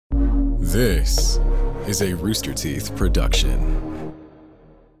This is a Rooster Teeth production.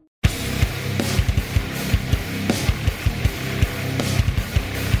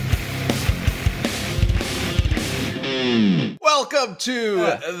 Welcome to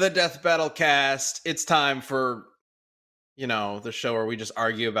the Death Battle Cast. It's time for, the show where we just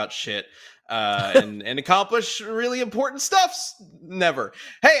argue about shit and accomplish really important stuffs. Never.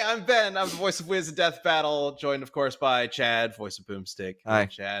 Hey, I'm Ben. I'm the voice of Wiz in Death Battle, joined, of course, by Chad, voice of Boomstick. Hi,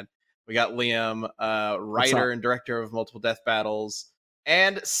 Chad. We got Liam, writer and director of multiple Death Battles,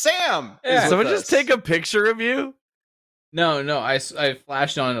 and Sam. Yeah, someone just take a picture of you. No, I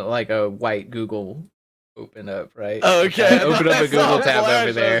flashed on like a white Google open up, right? Oh, okay. Open up a Google tab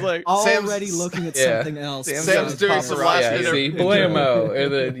over there. Like, already looking at something else. Sam's doing some last minute. See, blammo,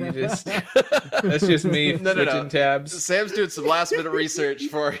 and then you just that's just me switching tabs. Sam's doing some last minute research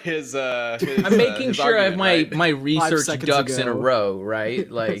for his I'm making sure I have my research ducks in a row, right?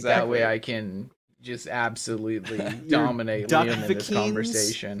 Like Exactly. that way I can just absolutely dominate Liam in this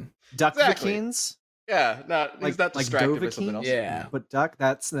conversation. Duck Exactly. Vikings? Yeah, he's not like distracted by something else. Yeah. But duck,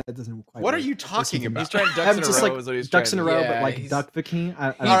 that doesn't quite What are work. you talking about? he's trying I'm ducks in just a row. like Is what he's ducks in a trying to row, do. but Yeah, like he's- Duck Viking.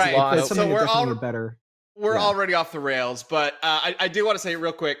 All right, it's so something we're definitely better. We're Yeah. already off the rails, but I do want to say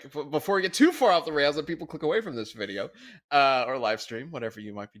real quick before we get too far off the rails and people click away from this video or live stream, whatever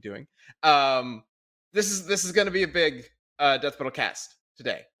you might be doing. This is going to be a big Death Battle cast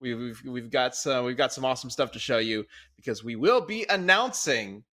today. We've got some awesome stuff to show you because we will be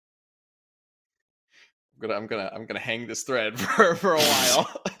announcing. I'm gonna hang this thread for a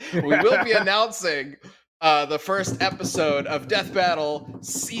while. We will be announcing the first episode of Death Battle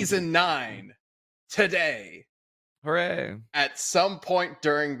Season 9 today. Hooray! At some point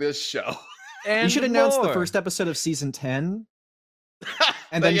during this show. And You should announce the more. first episode of season 10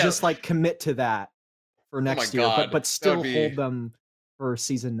 and then Yeah. just like commit to that for next year, God. but That still would be- hold them for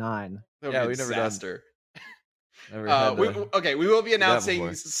season 9. That would Yeah, be a we never done disaster. Never had to- We will be that announcing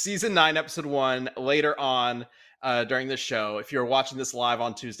before. Season 9, Episode 1 later on during this show. If you're watching this live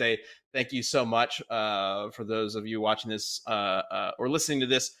on Tuesday, thank you so much for those of you watching this or listening to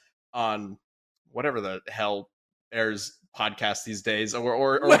this on whatever the hell airs podcast these days,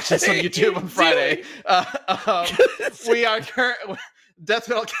 or watching this on YouTube on Friday. We are Death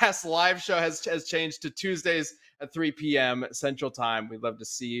Metal Cast live show has changed to Tuesdays at 3 p.m. Central Time. We'd love to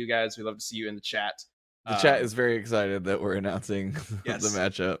see you guys. We'd love to see you in the chat. The chat is very excited that we're announcing Yes. the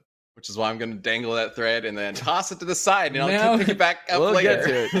matchup. Which is why I'm going to dangle that thread and then toss it to the side, and Now- I'll pick it back up We'll later.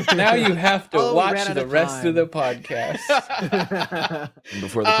 get to it. Now you have to Oh, we watch ran out the of rest time. of the podcast. And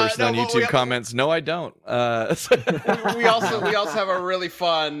before the person no, on but YouTube we- comments, no, I don't. we also have a really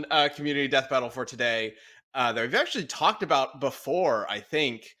fun community death battle for today that we've actually talked about before, I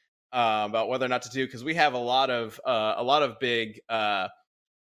think, about whether or not to do, because we have a lot of big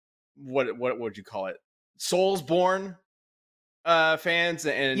what would you call it, Soulsborne fans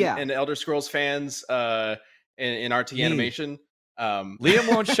and Elder Scrolls fans in RT animation. Liam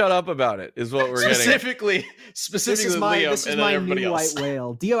won't shut up about it, is what we're getting. Specifically This is Liam and then my everybody new else. white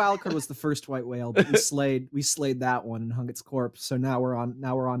whale. Dio Alucard was the first white whale, but we slayed that one and hung its corpse. So now we're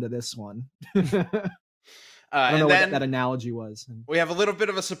on to this one. I don't know and then what that analogy was. we have a little bit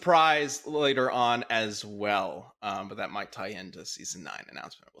of a surprise later on as well, but that might tie into Season 9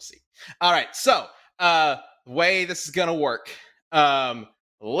 announcement. We'll see. All right, so the way this is going to work,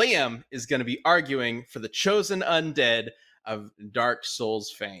 Liam is going to be arguing for the chosen undead of Dark Souls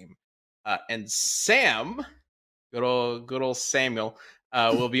fame. And Sam, good old Samuel,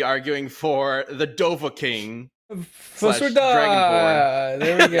 will be arguing for the Dovahking Dragonborn.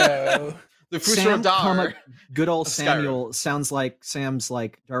 There we go. The Sam, Fusrodar. good old of Skyrim. Samuel sounds like Sam's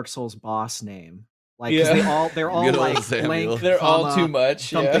like Dark Souls boss name. Like 'cause Yeah. they're all Good old like Samuel. blank. They're all comma, too much.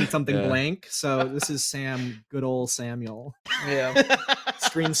 something Yeah. blank. So this is Sam, good old Samuel. Yeah.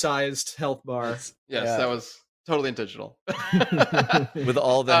 Screen sized health bar. Yes, Yeah. that was totally intentional. With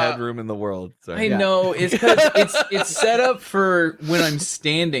all the headroom in the world. I Sorry. know it's because it's set up for when I'm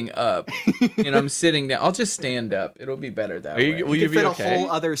standing up and I'm sitting down. I'll just stand up. It'll be better that Are you- way. will You you could be fit okay? a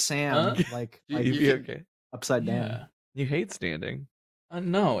whole other Sam, Huh? like You you be can- okay. upside down. Yeah. You hate standing.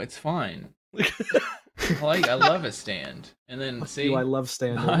 No, it's fine. I love a stand. And then see, Do I love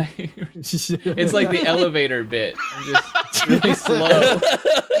standing? it's like the elevator bit. I'm just really slow.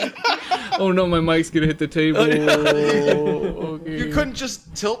 Oh no, my mic's gonna hit the table. Okay. You couldn't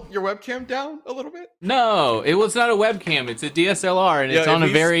just tilt your webcam down a little bit? No, it was not a webcam. It's a DSLR, and it's Yeah, on if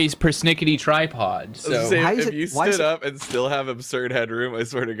a he's- very persnickety tripod. I was So gonna say, Why is if it- you why is stood it- up and still have absurd headroom, I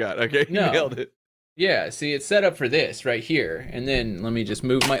swear to God. Okay, you No. nailed it. yeah, see, it's set up for this right here, and then let me just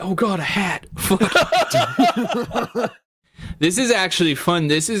move my. Oh God, a hat! This is actually fun.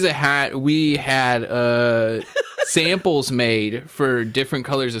 This is a hat we had samples made for different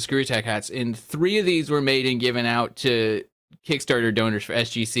colors of Screw Attack hats, and 3 of these were made and given out to Kickstarter donors for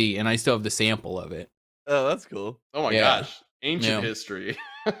SGC, and I still have the sample of it. Oh, that's cool. Oh my Yeah. gosh. Ancient Yeah. history.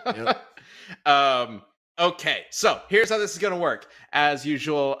 Yep. Okay, so here's how this is gonna work. As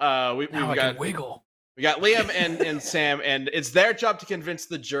usual, we've Now I got can wiggle. we got Liam and Sam, and it's their job to convince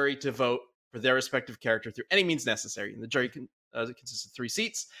the jury to vote for their respective character through any means necessary. And the jury consists of 3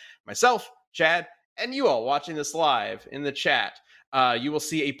 seats: myself, Chad, and you all watching this live in the chat. You will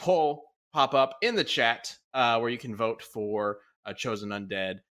see a poll pop up in the chat where you can vote for Chosen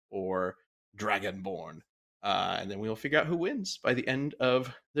Undead or Dragonborn. And then we'll figure out who wins by the end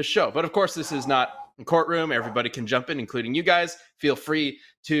of the show. But of course, this is not a courtroom. Everybody can jump in, including you guys. Feel free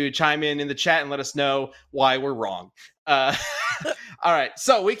to chime in the chat and let us know why we're wrong. All right,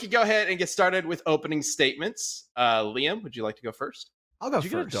 so we could go ahead and get started with opening statements. Liam, would you like to go first? I'll go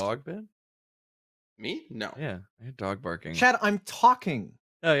Did you first. get a dog, Ben? Me? No. Yeah, I had dog barking. Chad, I'm talking.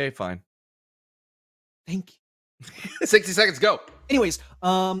 Oh, yeah, fine. Thank you. 60 seconds, go. Anyways,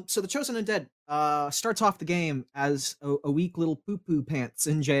 so the Chosen Undead starts off the game as a weak little poo-poo pants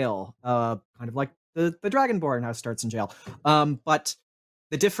in jail, kind of like the Dragonborn house starts in jail. But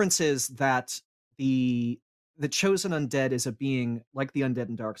the difference is that the Chosen Undead is a being like the undead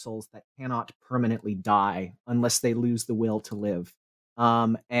in Dark Souls that cannot permanently die unless they lose the will to live.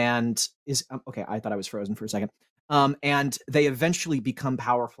 And is okay. I thought I was frozen for a second. And they eventually become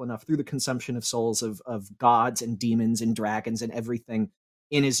powerful enough through the consumption of souls of gods and demons and dragons and everything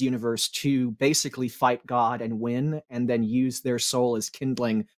in his universe to basically fight God and win, and then use their soul as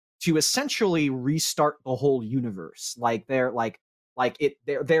kindling to essentially restart the whole universe. Like their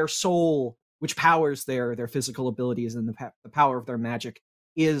soul, which powers their physical abilities and the power of their magic,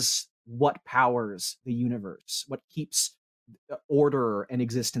 is what powers the universe, what keeps order and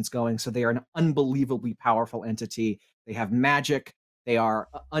existence going. So they are an unbelievably powerful entity. They have magic, they are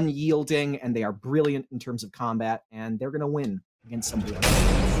unyielding, and they are brilliant in terms of combat, and they're gonna win against somebody else.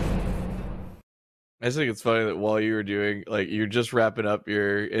 I just think it's funny that while you were doing, like, you're just wrapping up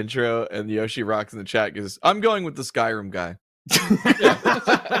your intro, and Yoshi Rocks in the chat goes, I'm going with the Skyrim guy.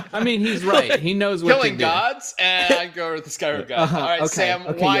 I mean, he's right. He knows what Killing to do. gods, and I go with the Skyrim guy. Uh-huh, All right, okay, Sam,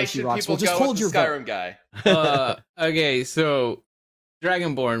 okay, why Yoshi should Rocks. people Well, just go hold with the your vote. Skyrim guy? Okay, so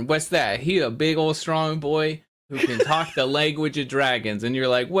Dragonborn, what's that? He a big old strong boy who can talk the language of dragons, and you're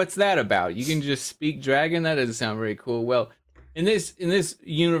like, what's that about? You can just speak dragon? That doesn't sound very cool. Well, in this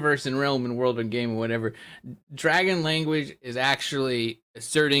universe and realm and world and game and whatever, dragon language is actually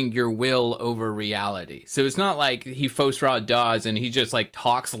asserting your will over reality. So it's not like he Fosra does and he just like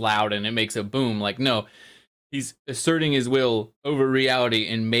talks loud and it makes a boom. Like, no, he's asserting his will over reality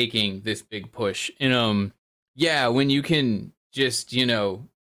and making this big push. And yeah, when you can just,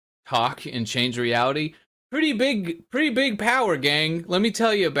 talk and change reality, pretty big power, gang. Let me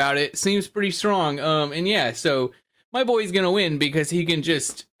tell you about it. Seems pretty strong. And yeah, so my boy's gonna win because he can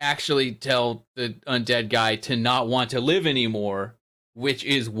just actually tell the undead guy to not want to live anymore, which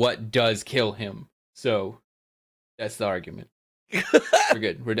is what does kill him. So that's the argument. We're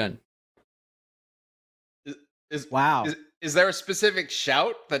good. We're done. Wow. Is there a specific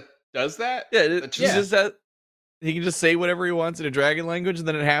shout that does that? Yeah, That it's just that he can just say whatever he wants in a dragon language, and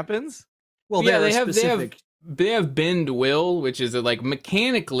then it happens. Well, Yeah, there are they have- specific. They have bend will, which is like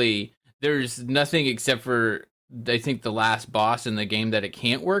mechanically there's nothing except for I think the last boss in the game that it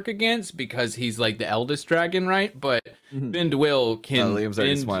can't work against because he's like the eldest dragon, right? But Mhm. bend will can Liam's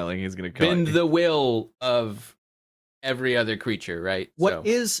already bend, smiling. He's gonna cut. bend the will of every other creature, right? What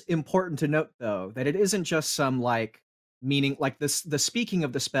is So, important to note, though, that it isn't just some like meaning like this. The speaking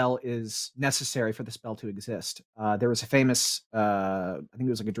of the spell is necessary for the spell to exist. There was a famous, I think it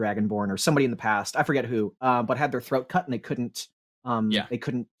was like a Dragonborn or somebody in the past, I forget who, but had their throat cut and they couldn't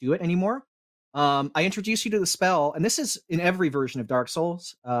do it anymore. I introduced you to the spell, and this is in every version of Dark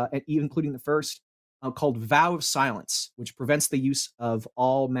Souls, and even including the first, called Vow of Silence, which prevents the use of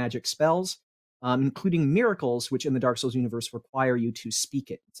all magic spells, including miracles, which in the Dark Souls universe require you to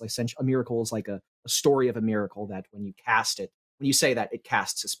speak it. It's like a miracle is like a story of a miracle that when you cast it, when you say that, it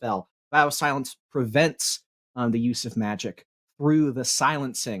casts a spell. Vow of Silence prevents the use of magic through the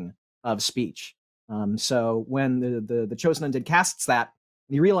silencing of speech. So when the Chosen Undead casts that,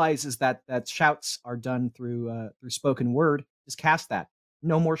 and he realizes that shouts are done through spoken word, just cast that.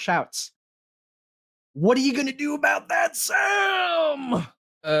 No more shouts. What are you gonna do about that, Sam?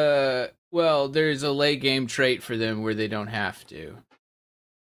 well, there's a late game trait for them where they don't have to.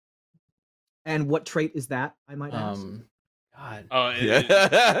 And what trait is that, I might ask? God, Oh,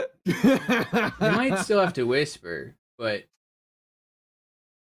 Yeah. you might still have to whisper, but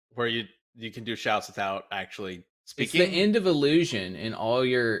where you can do shouts without actually It's speaking. the end of illusion and all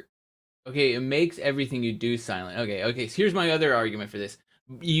your. Okay, it makes everything you do silent. Okay. So here's my other argument for this.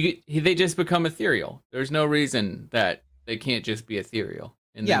 They just become ethereal. There's no reason that they can't just be ethereal.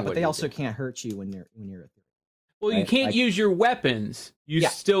 And Yeah, then but what they do you also do? can't hurt you when you're ethereal. Well, you right? can't Like- use your weapons. You Yeah.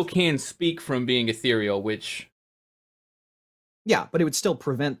 still can speak from being ethereal, which Yeah, but it would still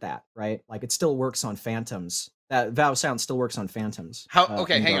prevent that, right? Like it still works on phantoms. That vow sound still works on phantoms.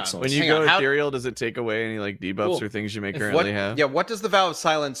 Okay, in hang Dark on. Souls. When you Hang go on, how- ethereal, does it take away any like debuffs Well, or things you may if currently have? Yeah, what does the vow of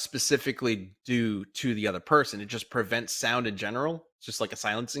silence specifically do to the other person? It just prevents sound in general. It's just like a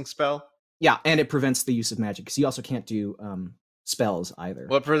silencing spell. Yeah, and it prevents the use of magic because you also can't do spells either.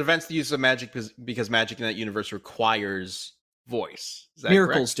 Well, it prevents the use of magic because magic in that universe requires voice. Is that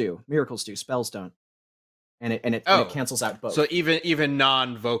Miracles correct? Miracles do. Spells don't. And it Oh. cancels out both. So even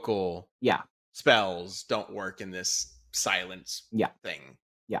non-vocal yeah, spells don't work in this silence Yeah. thing.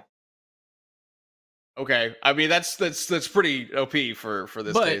 Yeah. Okay. I mean that's pretty OP for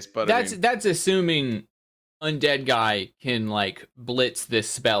this case, but that's assuming undead guy can like blitz this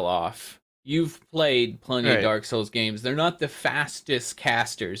spell off. You've played plenty of Right. Dark Souls games. They're not the fastest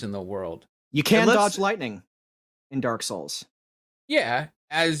casters in the world. you can Unless- dodge lightning in Dark Souls. Yeah,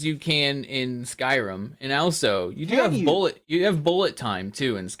 as you can in Skyrim, and also you do Can have you? You have bullet time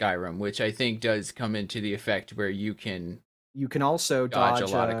too in Skyrim, which I think does come into the effect where you can You can also dodge dodge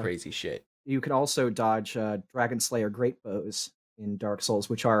a lot of crazy shit. You can also dodge Dragon Slayer great bows in Dark Souls,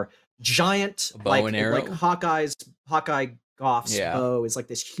 which are giant, A bow like and arrow? like Hawkeye Goff's Yeah. bow is like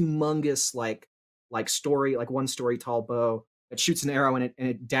this humongous like story, like 1 story tall bow that shoots an arrow and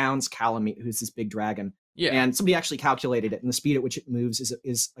it downs Calamite, who's this big dragon. Yeah, And somebody actually calculated it, and the speed at which it moves is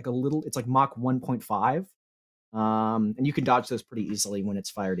like it's like Mach 1.5. And you can dodge those pretty easily when it's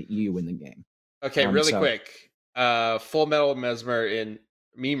fired at you in the game. okay, really so- quick. Full Metal Memer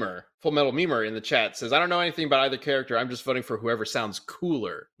in the chat says, I don't know anything about either character. I'm just voting for whoever sounds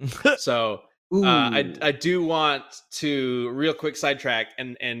cooler. So Ooh. I do want to real quick sidetrack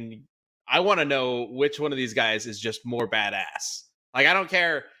and I want to know which one of these guys is just more badass. Like I don't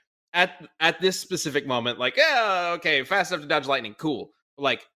care at this specific moment. Like yeah, okay, fast enough to dodge lightning, cool. But,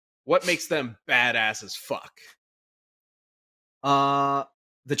 like what makes them badass as fuck?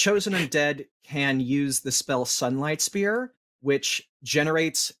 The chosen undead can use the spell Sunlight Spear, which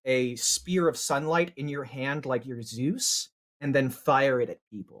generates a spear of sunlight in your hand like your Zeus, and then fire it at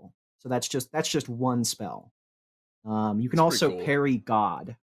people. So that's just one spell. You can That's pretty also cool. parry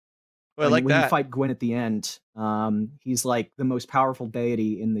God. Well, I like when you that. fight Gwyn at the end, he's like the most powerful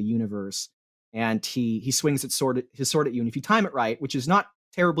deity in the universe, and he swings his sword at you, and if you time it right, which is not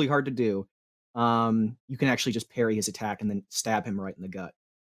terribly hard to do, you can actually just parry his attack and then stab him right in the gut.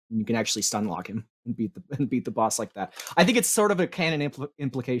 And you can actually stun lock him and beat the boss like that. I think it's sort of a canon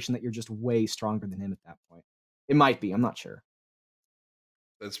implication that you're just way stronger than him at that point. It might be. I'm not sure.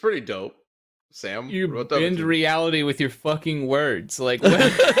 That's pretty dope. Sam, you what the- bend reality with your fucking words. Like,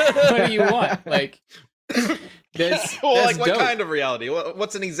 what do you want? Like, that's well, that's like what dope. kind of reality?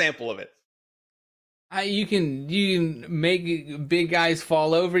 What's an example of it? You can make big guys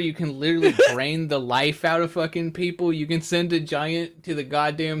fall over. You can literally drain the life out of fucking people. You can send a giant to the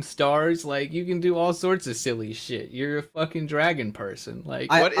goddamn stars. Like you can do all sorts of silly shit. You're a fucking dragon person. Like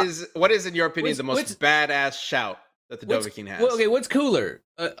What is in your opinion the what's- most badass shout that the Dovahkiin has? Well, okay, what's cooler,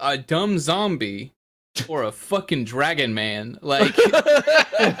 a dumb zombie or a fucking dragon man? Like,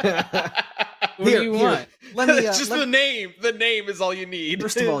 what do you want? Let me. It's just the name. The name is all you need.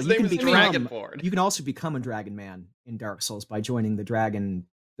 First of all, His you name can is become. Dragonborn. You can also become a dragon man in Dark Souls by joining the dragon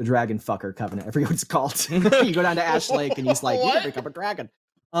fucker covenant. I forget what it's called. You go down to Ash Lake and he's like, you What? can become a dragon.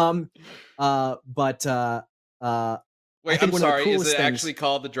 Wait, think I'm one of the sorry. Is coolest it things- actually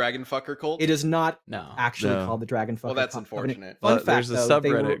called the Dragon Fucker Cult? it is not No. actually No. called the dragon fucker. Well, that's covenant. unfortunate. Fun Well, fact, there's a though, they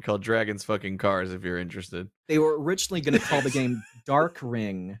subreddit were- called Dragons Fucking Cars if you're interested. They were originally going to call the game Dark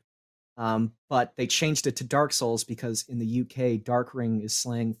Ring, but they changed it to Dark Souls because in the UK, Dark Ring is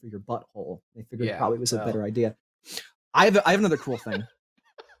slang for your butthole. They figured it Yeah, probably was a well. better idea. I have another cool thing.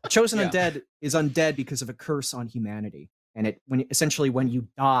 Chosen Yeah. Undead is undead because of a curse on humanity, and when you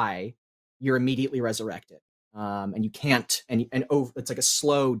die, you're immediately resurrected. And you can't, it's like a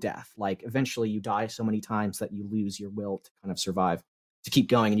slow death. Like eventually you die so many times that you lose your will to kind of survive, to keep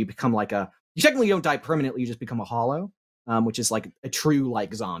going, and you become you technically don't die permanently, you just become a hollow, which is like a true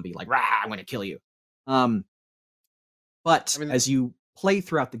like zombie, like rah, I'm gonna kill you. But I mean- as you play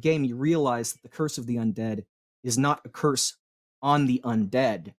throughout the game, you realize that the curse of the undead is not a curse on the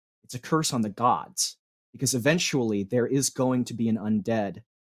undead, it's a curse on the gods, because eventually there is going to be an undead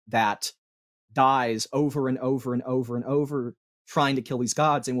that dies over and over and over and over, trying to kill these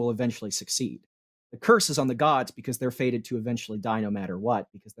gods and will eventually succeed. The curse is on the gods because they're fated to eventually die no matter what,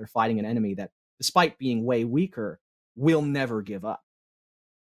 because they're fighting an enemy that, despite being way weaker, will never give up.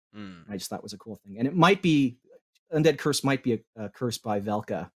 I just thought was a cool thing. And it might be, Undead Curse might be a curse by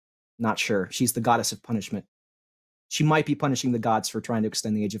Velka. Not sure. She's the goddess of punishment. She might be punishing the gods for trying to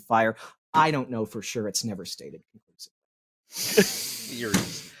extend the Age of Fire. I don't know for sure. It's never stated conclusively.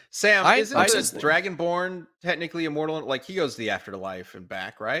 Sam, isn't the Dragonborn technically immortal? Like, he goes to the afterlife and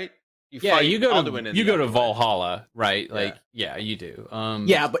back, right? You go to Valhalla, right? Like, yeah, you do.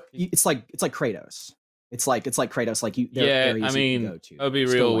 Yeah, but it's like Kratos. It's like Kratos. Like I mean, go to. I'll be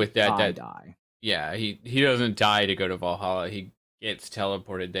real with that. Die. Yeah, he doesn't die to go to Valhalla. He gets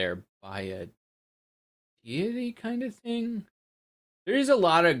teleported there by a deity kind of thing. There's a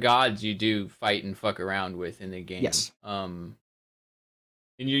lot of gods you do fight and fuck around with in the game. Yes. And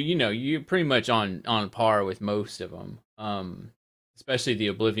you're pretty much on par with most of them. Especially the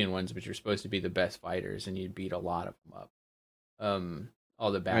Oblivion ones, which are supposed to be the best fighters, and you beat a lot of them up.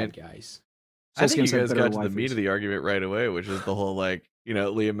 All the bad guys. I think you guys got to the meat of the argument right away, which is the whole, like,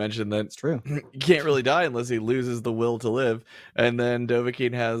 Liam mentioned that it's true. You can't really die unless he loses the will to live, and then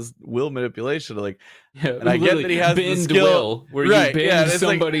Dovahkiin has will manipulation. Like, and I get that he has the skill will, where you bend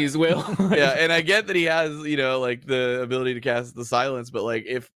somebody's will. Yeah, and I get that he has, like the ability to cast the silence, but like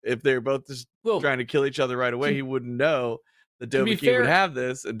if they're both just trying to kill each other right away, he wouldn't know that Dovahkiin would have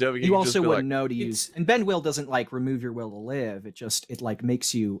this, and Dovahkiin you also wouldn't know to use. And bend will doesn't like remove your will to live. It like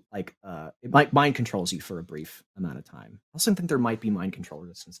makes you like it mind controls you for a brief amount of time. I also think there might be mind control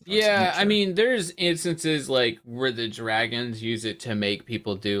resistance. Yeah, I mean, there's instances like where the dragons use it to make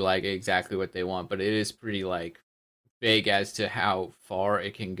people do like exactly what they want, but it is pretty like vague as to how far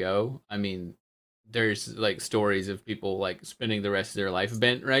it can go. I mean, there's like stories of people like spending the rest of their life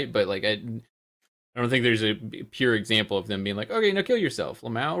bent, right? But like I don't think there's a pure example of them being like, okay, now kill yourself,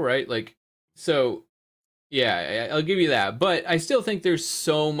 Lamau, right? Like, so, yeah, I'll give you that. But I still think there's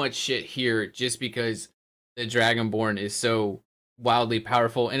so much shit here just because the Dragonborn is so wildly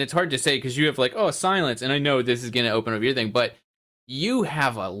powerful. And it's hard to say because you have like, oh, silence. And I know this is going to open up your thing, but you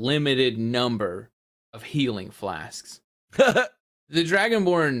have a limited number of healing flasks. The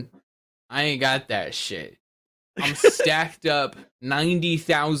Dragonborn, I ain't got that shit. I'm stacked up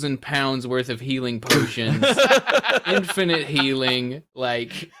 90,000 pounds worth of healing potions, infinite healing,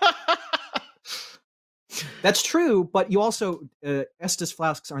 like. That's true, but you also Estus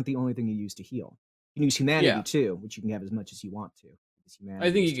flasks aren't the only thing you use to heal. You can use humanity too, which you can have as much as you want to.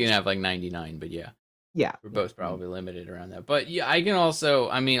 I think you can have like 99, but yeah, we're both probably limited around that. But yeah, I can also.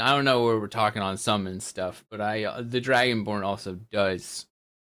 I mean, I don't know where we're talking on summon stuff, but the Dragonborn also does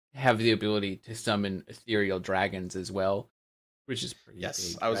have the ability to summon ethereal dragons as well, which is pretty big,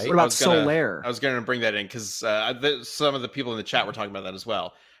 what about Solaire? I was going to bring that in because some of the people in the chat were talking about that as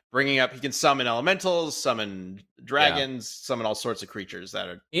well. Bringing up, he can summon elementals, summon dragons, summon all sorts of creatures that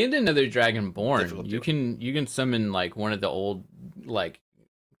are. And another Dragonborn, you can summon like one of the old like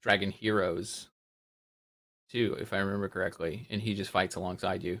dragon heroes too, if I remember correctly, and he just fights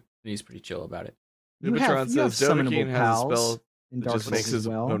alongside you, and he's pretty chill about it. Ubatron says Dovahkiin has a spell that just makes his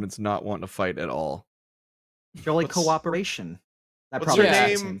opponents not want to fight at all. Jolly cooperation. What's her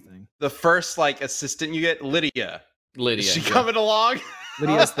name? The first like assistant you get, Lydia. Is she coming along?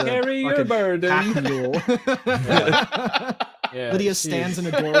 Lydia's the carry your burden. Lydia stands in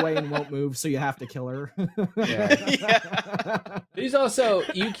a doorway and won't move, so you have to kill her. He's also,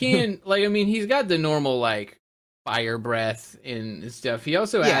 you can, like, I mean, he's got the normal, like, fire breath and stuff. He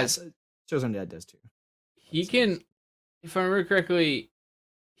also has. Chosen Dead does too. He can, if I remember correctly,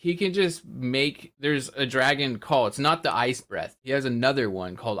 he can just make, there's a dragon called, it's not the ice breath. He has another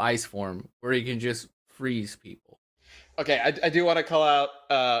one called ice form where he can just freeze people. Okay, I do want to call out,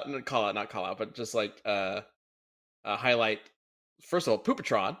 but just like highlight. First of all,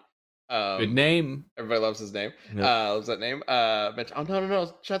 Poopatron. Good name. Everybody loves his name. Yep. Loves that name. Oh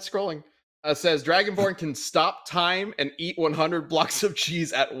no! Chat scrolling. Says Dragonborn can stop time and eat 100 blocks of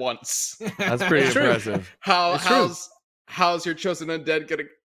cheese at once. That's pretty impressive. How's your chosen undead gonna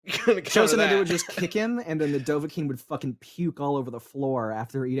Chosen Undead would just kick him, and then the Dovahkiin would fucking puke all over the floor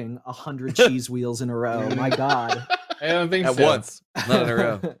after eating 100 cheese wheels in a row. My God. I don't think at once, not in a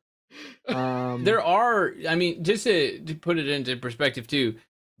row. There are, I mean, just to put it into perspective too,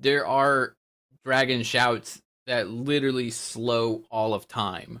 there are dragon shouts that literally slow all of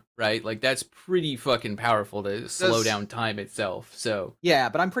time, right? Like that's pretty fucking powerful to slow down time itself. So yeah,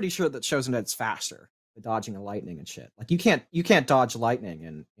 but I'm pretty sure that Chosen Dead's faster. The dodging of lightning and shit. Like you can't dodge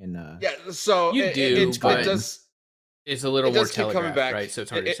lightning in yeah, so you do, but it's a little more telegraphed, right? So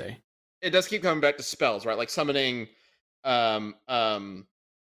it's hard to say. It does keep coming back to spells, right? Like summoning oh, God,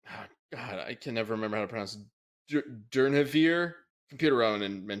 I can never remember how to pronounce Durnavir. Computer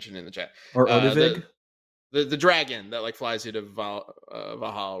Ronan mentioned in the chat. Or Odavig. The dragon that like flies you to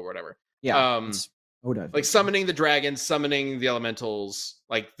Valhalla or whatever. Yeah, it's Odavig. Like summoning the dragon, summoning the elementals,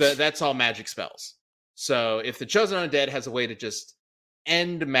 like that's all magic spells. So if the Chosen Undead has a way to just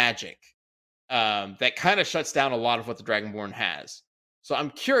end magic, that kind of shuts down a lot of what the Dragonborn has. So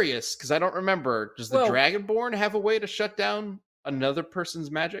I'm curious, because I don't remember, does the Dragonborn have a way to shut down another person's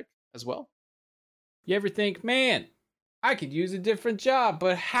magic as well? You ever think, man, I could use a different job,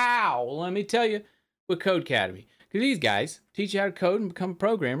 but how? Well, let me tell you, with Codecademy. Because these guys teach you how to code and become a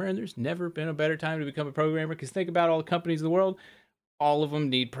programmer, and there's never been a better time to become a programmer, because think about all the companies in the world, all of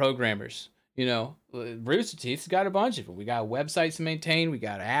them need programmers. You know, Rooster Teeth's got a bunch of them. We got websites to maintain, we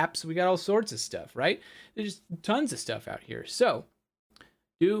got apps, we got all sorts of stuff, right? There's tons of stuff out here. So,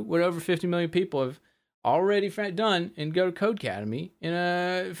 do what over 50 million people have already done and go to Codecademy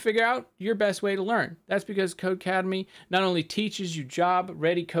and figure out your best way to learn. That's because Codecademy not only teaches you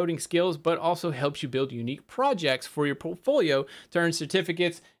job-ready coding skills, but also helps you build unique projects for your portfolio to earn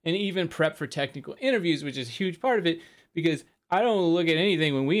certificates and even prep for technical interviews, which is a huge part of it, because I don't look at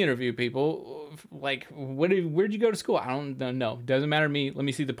anything when we interview people like, where'd you go to school? I don't know. Doesn't matter to me. Let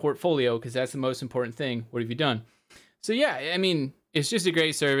me see the portfolio, because that's the most important thing. What have you done? So yeah, I mean, it's just a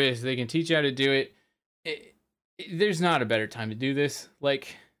great service. They can teach you how to do it. There's not a better time to do this.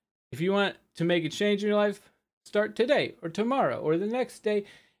 Like, if you want to make a change in your life, start today or tomorrow or the next day,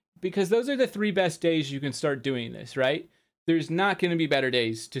 because those are the 3 best days you can start doing this, right? There's not going to be better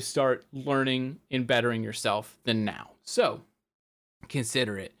days to start learning and bettering yourself than now. So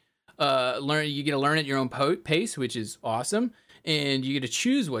consider it. You get to learn at your own pace, which is awesome. And you get to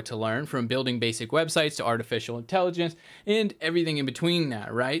choose what to learn, from building basic websites to artificial intelligence and everything in between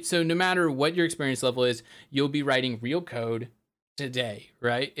that, right? So no matter what your experience level is, you'll be writing real code today,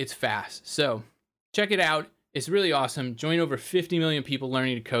 right? It's fast. So check it out. It's really awesome. Join over 50 million people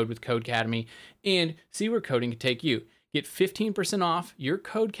learning to code with Codecademy and see where coding can take you. Get 15% off your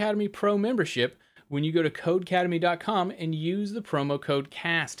Codecademy Pro membership when you go to codecademy.com and use the promo code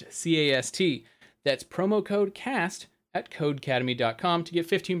CAST, C-A-S-T. That's promo code CAST at codecademy.com to get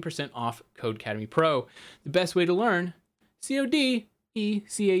 15% off Codecademy Pro. The best way to learn,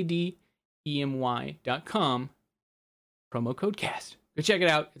 codecademy.com, promo code CAST. Go check it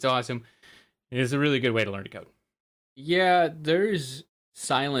out. It's awesome. It is a really good way to learn to code. Yeah, there's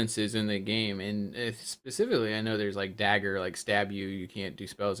silences in the game, and specifically, I know there's like dagger, like stab you. You can't do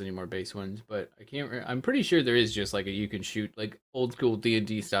spells anymore, base ones, but I'm pretty sure there is just like you can shoot like old school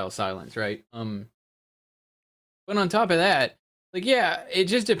D&D style silence, right? But on top of that, like, yeah, it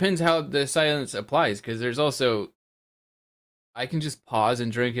just depends how the silence applies, because there's also, I can just pause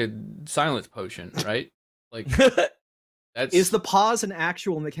and drink a silence potion, right? Like, is the pause an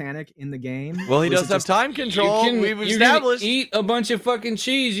actual mechanic in the game? Well, he does have time control. We've established. Eat a bunch of fucking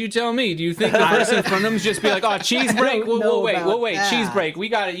cheese. You tell me. Do you think the person in front of him is just be like, "Oh, cheese break"? We'll wait. Cheese break. We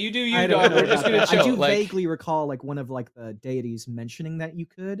got it. You do you, dog. We're just gonna chill. I do vaguely recall like one of like the deities mentioning that you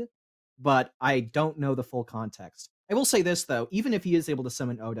could, but I don't know the full context. I will say this though, even if he is able to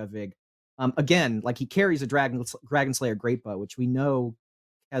summon Odavig, again, like he carries a Dragon Slayer Greatbow, which we know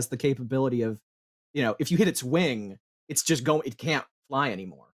has the capability of, you know, if you hit its wing, it's just it can't fly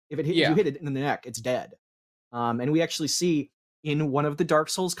anymore. If you hit it in the neck, it's dead. And we actually see in one of the Dark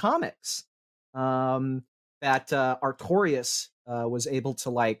Souls comics that Artorias was able to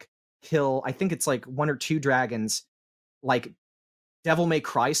like kill, I think it's like 1 or 2 dragons, like Devil May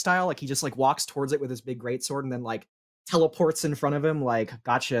Cry style. Like he just like walks towards it with his big greatsword and then like teleports in front of him, like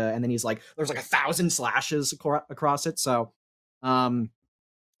gotcha. And then he's like, there's like 1,000 slashes across it. So, and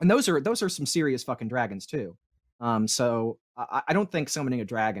those are some serious fucking dragons too. So I don't think summoning a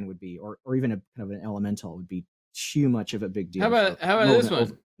dragon would be, or even a kind of an elemental would be too much of a big deal. How about this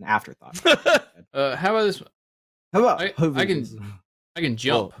one? An afterthought. How about this one? How about I can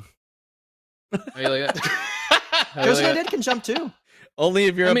jump. How you like that? Chosen Undead can jump too. Only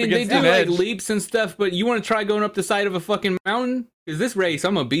if you're up against they do an edge. like leaps and stuff, but you want to try going up the side of a fucking mountain? Because this race,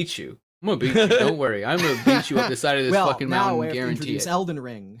 I'm gonna beat you. Don't worry. I'm gonna beat you up the side of this fucking mountain. Guarantee it. Elden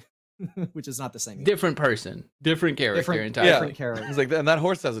Ring, which is not the same. Different person, different character entirely. Different character. It's like, and that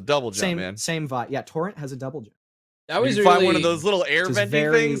horse has a double jump, man. Same vibe. Yeah, Torrent has a double jump. That was you really, find one of those little air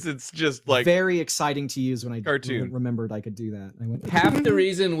venting things. It's just like very exciting to use when I cartoon. Remembered I could do that. I went, half the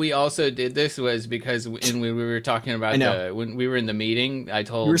reason we also did this was because when we were talking about when we were in the meeting, I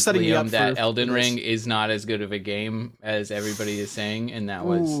told Liam that Elden Ring is not as good of a game as everybody is saying, and that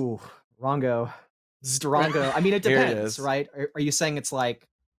was Rongo. I mean, it depends, right? Are you saying it's like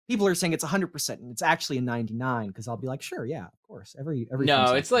people are saying it's 100%, and it's actually a 99. Because I'll be like, sure, yeah, of course. Every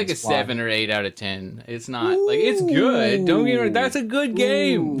no, it's like a 7 or 8 out of 10. It's not like it's good. Don't get me wrong. That's a good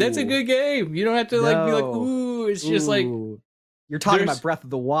game. That's a good game. You don't have to like be like, ooh. It's just like you're talking about Breath of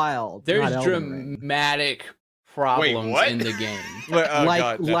the Wild. There's dramatic problems in the game.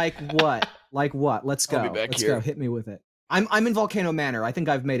 Like what? Like what? Let's go. Let's go. Hit me with it. I'm in Volcano Manor. I think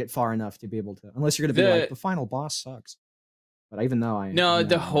I've made it far enough to be able to. Unless you're gonna be like the final boss sucks. But even though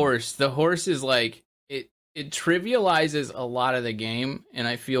the horse is like it trivializes a lot of the game, and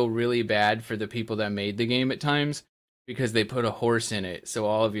I feel really bad for the people that made the game at times because they put a horse in it, so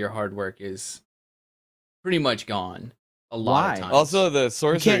all of your hard work is pretty much gone. A lot of times. Also, the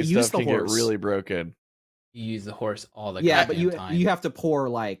sorcery stuff can get really broken. You use the horse all the time. Yeah, but you have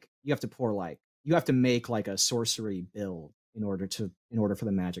to make like a sorcery build in order for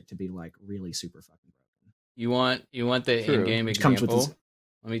the magic to be like really super fucking broken. You want the in-game example?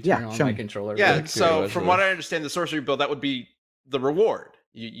 Let me turn on my controller. Yeah, so from what I understand, the sorcery build, that would be the reward.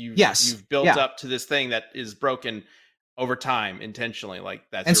 You've built up to this thing that is broken over time intentionally, like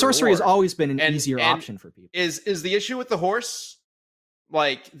that's. And sorcery has always been an easier option for people. Is the issue with the horse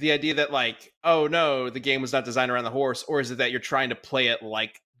like the idea that like, oh no, the game was not designed around the horse, or is it that you're trying to play it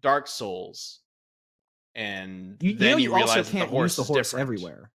like Dark Souls? And then you realize also can't use the horse different.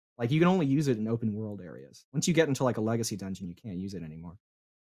 Everywhere. Like you can only use it in open world areas. Once you get into like a legacy dungeon, you can't use it anymore.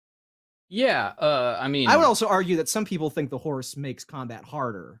 Yeah, I mean, I would also argue that some people think the horse makes combat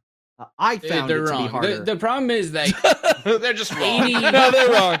harder. I found it to be harder. The problem is that they're just wrong. No, they're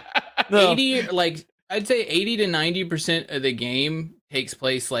wrong. No. 80, like I'd say 80 to 90% of the game takes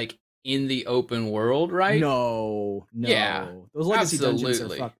place like in the open world, right? No. Yeah, those legacy dungeons are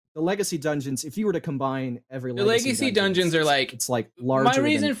fucked. The legacy dungeons, if you were to combine every legacy dungeons are like it's like larger. My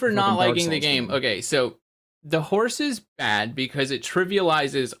reason for not liking the game. Okay, so the horse is bad because it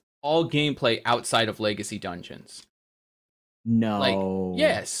trivializes all gameplay outside of legacy dungeons. No. Like,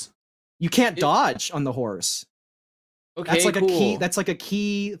 yes. You can't dodge on the horse. Okay, that's like cool. a key. That's like a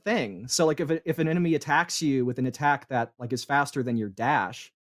key thing. So like if an enemy attacks you with an attack that like is faster than your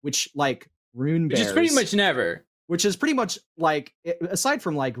dash, which like rune bears, which is pretty much never. Which is pretty much like, aside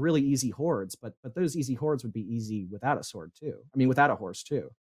from like really easy hordes, but those easy hordes would be easy without a sword too. I mean, without a horse too.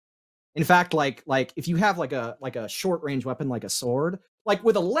 In fact, like if you have like a short range weapon like a sword, like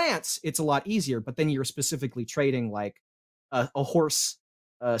with a lance, it's a lot easier. But then you're specifically trading like a horse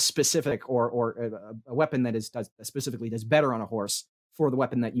specific or a weapon that specifically does better on a horse for the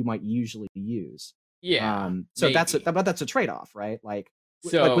weapon that you might usually use. Yeah. So maybe. that's a trade off, right? Like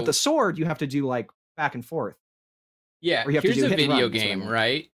with the sword, you have to do like back and forth. Yeah, here's a video game,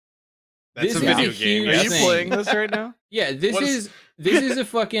 right? That's a video game. Are you playing this right now? Yeah, this is a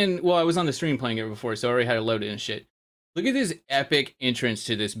fucking. Well, I was on the stream playing it before, so I already had to load it and shit. Look at this epic entrance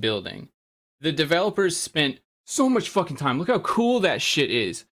to this building. The developers spent so much fucking time. Look how cool that shit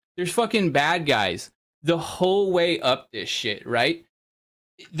is. There's fucking bad guys the whole way up this shit, right?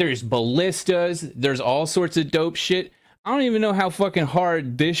 There's ballistas. There's all sorts of dope shit. I don't even know how fucking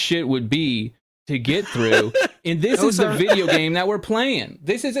hard this shit would be to get through, and this is the video game that we're playing.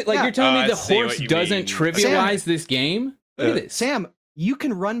 This is it. Like you're telling me the horse doesn't trivialize this game? Look at this, Sam. You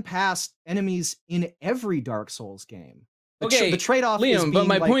can run past enemies in every Dark Souls game. The trade-off, Liam. But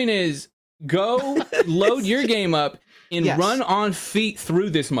my point is, go load your game up and run on feet through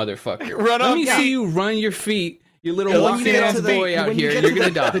this motherfucker. Let me see you run your feet. You little walking ass boy out here, you're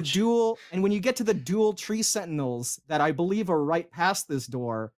gonna dodge. And when you get to the dual tree sentinels that I believe are right past this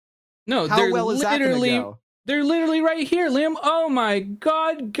door. No, they're literally right here, Liam. Oh my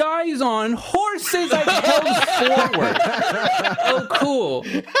god, guys on horses that held forward. Oh, cool.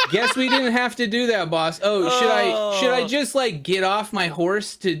 Guess we didn't have to do that, boss. Oh, should I just like get off my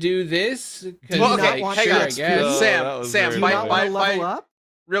horse to do this? Well, okay, hang on. Sam, by level up?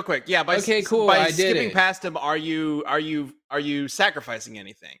 Real quick, yeah. By skipping past him, are you sacrificing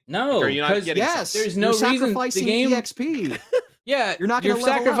anything? No, like, are you not getting? Yes, there's no reason. The game EXP. Yeah, you're not. You're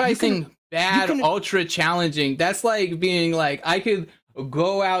sacrificing ultra challenging. That's like being like, I could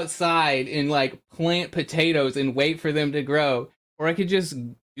go outside and like plant potatoes and wait for them to grow, or I could just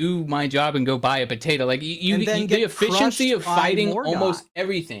do my job and go buy a potato. Like the efficiency of fighting almost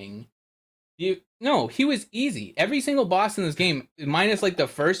everything. No, he was easy. Every single boss in this game, minus like the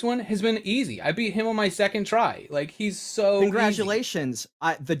first one, has been easy. I beat him on my second try. Like he's so Congratulations.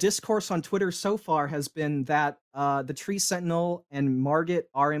 The discourse on Twitter so far has been that the Tree Sentinel and Margit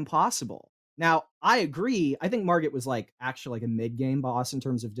are impossible. Now, I agree. I think Margit was like actually like a mid-game boss in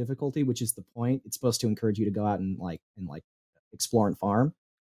terms of difficulty, which is the point. It's supposed to encourage you to go out and explore and farm.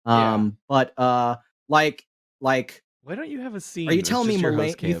 But Why don't you have a scene? Are you telling me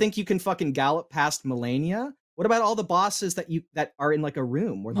you think you can fucking gallop past Melania? What about all the bosses that are in like a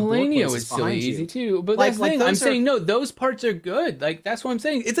room where the Melania door was closes so behind easy you? too. But Like- that's the like thing. I'm those are- saying no, those parts are good. Like that's what I'm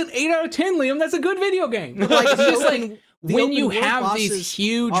saying. It's an 8 out of 10, Liam. That's a good video game. But, like, It's the just open- like the when open you world have these bosses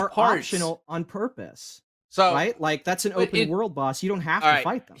huge are parts. optional on purpose, So right? Like that's an But open it- world boss. You don't have all to right,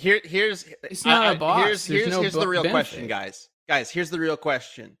 fight them. here's It's not a boss. There's no here's the real benefit. question, guys. Guys, here's the real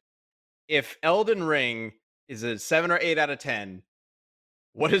question. If Elden Ring is a 7 or 8 out of 10,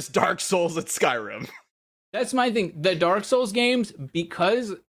 what is Dark Souls at Skyrim? That's my thing. The Dark Souls games,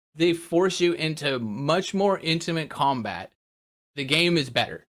 because they force you into much more intimate combat, the game is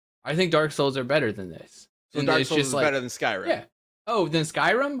better. I think Dark Souls are better than this. So And Dark it's Souls just is like- better than Skyrim. Yeah. Oh, then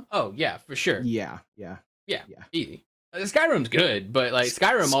Skyrim? Oh, yeah, for sure. Yeah. Easy. Skyrim's good, but like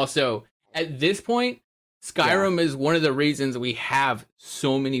Skyrim also, at this point, Skyrim is one of the reasons we have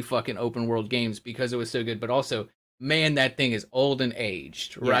so many fucking open world games because it was so good, but also, man, that thing is old and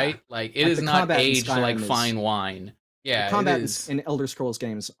aged, Yeah. right? Like it Like, is the not combat in aged like Skyrim is- fine wine. Yeah, The combat it is. in Elder Scrolls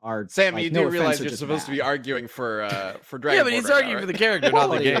games are Sam, like, you no do realize offense, are you're just supposed to be bad. arguing for Dragon Yeah, but he's Ball right arguing now, for the right? character, not the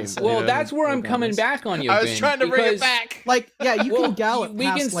Quality game. is- Well, you know? that's where I'm Regardless. coming back on you. I was Ben, trying to bring it because- back. Like, yeah, you Well, can gallop we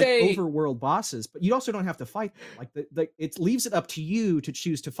past can like say- overworld bosses, but you also don't have to fight them. Like, it leaves it up to you to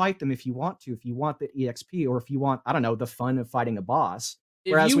choose to fight them if you want to, if you want the EXP, or if you want, I don't know, the fun of fighting a boss.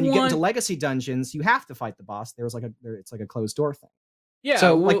 if Whereas when you get want- into legacy dungeons, you have to fight the boss. It's like a closed door thing. yeah,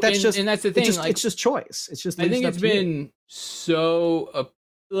 so, well, like, that's and, just- and that's the thing. Like, It's just choice. It's just I leaves think it it's up to you. been so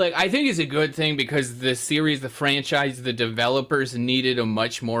like I think it's a good thing because the series, the franchise, the developers needed a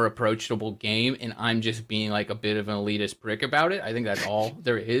much more approachable game, and I'm just being like a bit of an elitist prick about it. I think that's all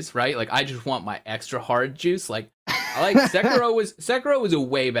there is, right? Like I just want my extra hard juice. Like I like Sekiro was a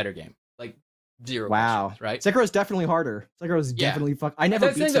way better game. Like zero Wow. questions, right? Sekiro is definitely harder. Sekiro is Yeah. definitely fuck. I never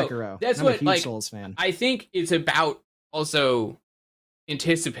That's the beat thing, though. Sekiro. That's I'm what, a huge like, Souls fan. I think it's about also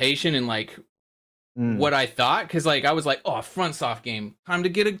anticipation and like Mm. what I thought, because like I was like, oh, a FrontSoft game, time to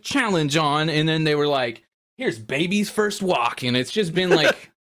get a challenge on, and then they were like, here's baby's first walk, and it's just been like,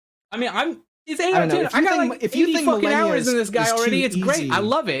 I mean, it's 8 I out of don't know. 10. If you I got think- like if you 80 think fucking Millennia hours in this guy is already. too It's great. I easy-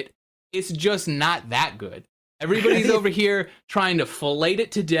 love it. It's just not that good. Everybody's over here trying to fillet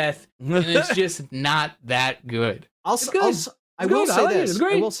it to death, and it's just not that good. I good. will It's say good. I like it. this. It's I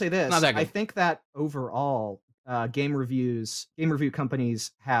great. will say this. Not that I good. think that overall, game review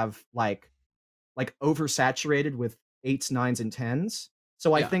companies have like oversaturated with 8s, 9s, and 10s.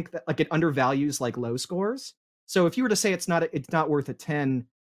 So I Yeah. think that like it undervalues like low scores. So if you were to say it's not worth a 10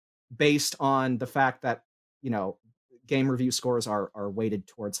 based on the fact that, you know, game review scores are weighted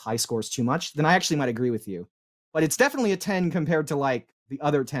towards high scores too much, then I actually might agree with you. But it's definitely a 10 compared to like the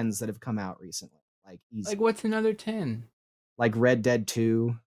other 10s that have come out recently. Like easy. Like, what's another 10? Like Red Dead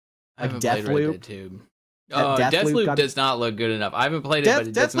 2. I Like haven't played Red Deathloop. Dead 2. Deathloop Deathloop got- does not look good enough. I haven't played it, but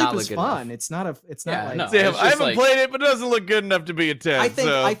it does not Deathloop look is good fun. enough. It's not Yeah, like no. Sam, It's I just haven't like- played it, but it doesn't look good enough to be a 10. I think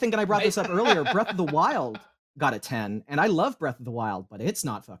so. and I brought this up earlier. Breath of the Wild got a 10, and I love Breath of the Wild, but it's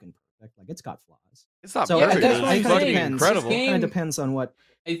not fucking perfect. Like it's got flaws. it's not So perfect. that's It's what I'm fucking saying. incredible. This game- Kind of depends on what.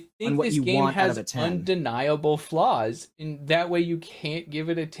 I think what this you game want out has of a 10. undeniable flaws, and that way you can't give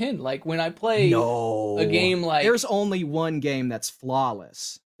it a 10. Like when I play a game like There's only one game that's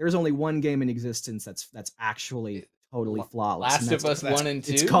flawless. There's only one game in existence that's actually totally flawless. and Last of that's- Us 1 and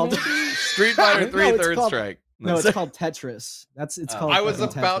 2. It's called. Street Fighter 3 No, it's Third called- Strike. No, it's called Tetris. It's called. I was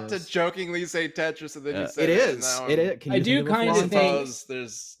fucking about to Tetris. jokingly say Tetris, and then you Yeah. said It it. and is. now It I'm- is. Can I you do think of a kinda flaw? think- suppose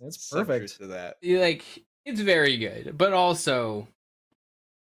there's That's some perfect. truth to that. like it's very good, but also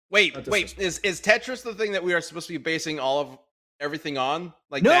Wait, Not wait, is Tetris the thing that we are supposed to be basing all of everything on?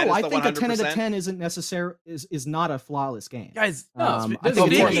 Like No, that is I the think 100%? a 10 out of 10 isn't necessary. Is not a flawless game. Guys, No, I speaking think of a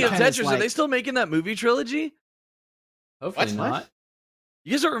 10 speaking of out 10 is Tetris, are like- they still making that movie trilogy? hopefully What? not.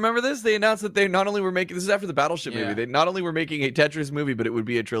 You guys don't remember this? They announced that they not only were making this is after the Battleship Yeah. movie. They not only were making a Tetris movie, but it would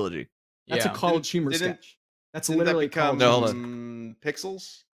be a trilogy. That's Yeah. a college humor Didn't- sketch. That's Didn't that literally become No, hold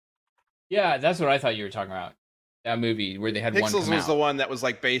Pixels? Yeah, that's what I thought you were talking about. That movie where they had one Pixels come was out. the one that was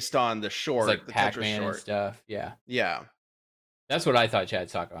like based on the It's short, like the Tetris Pac-Man and short. stuff. Yeah. Yeah. That's what I thought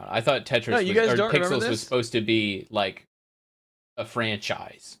Chad's talking about. I thought Tetris No, you was, guys or don't remember Pixels was this? supposed to be like a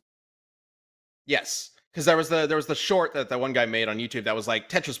franchise. Yes. Because there was the short that one guy made on YouTube that was like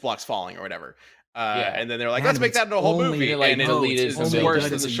Tetris blocks falling or whatever. Yeah. And then they're like, Man, let's make it's that into a whole only- movie. like, and deleted it's some only of worse it. good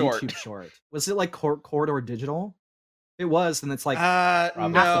than as the a short. YouTube short. Was it like Corridor Digital? It was, then it's like No, half the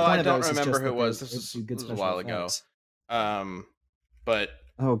point I of don't those is remember just who it that was. they This do good was a special while ago. effects. But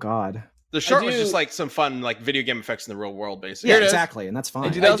Oh God. the short was do- just like some fun like video game effects in the real world, basically. Yeah, Here it is. exactly, and that's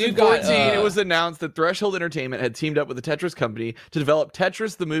fine. In I do 2014, got, it was announced that Threshold Entertainment had teamed up with the Tetris company to develop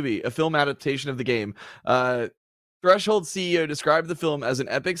Tetris the Movie, a film adaptation of the game. Threshold CEO described the film as an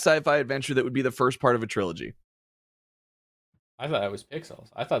epic sci-fi adventure that would be the first part of a trilogy. I thought that was Pixels.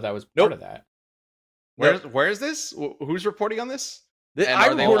 I thought that was part of that. Where is this? Who's reporting on this? I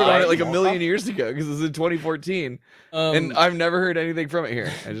reported on it like a million years ago because it was in 2014, and I've never heard anything from it here.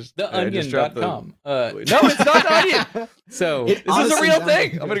 TheOnion.com. No, it's not The Onion. So this is a real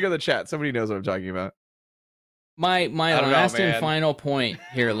thing. I'm gonna go to the chat. Somebody knows what I'm talking about. My last and final point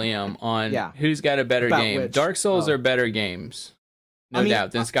here, Liam, on who's got a better game. Dark Souls are better games, no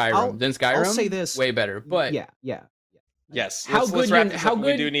doubt, than Skyrim. I'll say this way better. But yes. How good?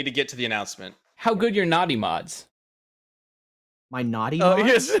 We do need to get to the announcement. How good your naughty mods? My naughty mods?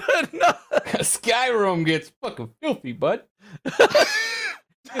 Yes. Skyrim gets fucking filthy, bud.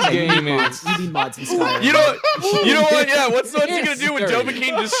 Game mods. You need mods in Skyrim. You know what? Yeah, what's he gonna do when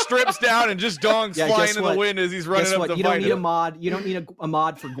Dovahkiin just strips down and just dongs flying in the wind as he's running up the fight? You don't need a mod. You don't need a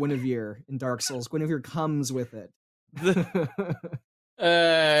mod for Guinevere in Dark Souls. Guinevere comes with it.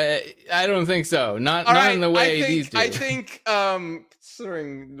 I don't think so. Not in the way these do. I think,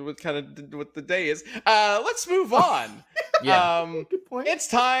 considering what the day is, let's move on. Good point. It's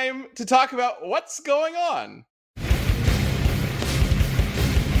time to talk about what's going on.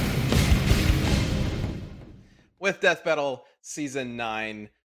 With Death Battle Season 9.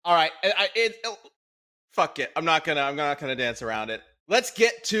 All right, fuck it. I'm not gonna dance around it. Let's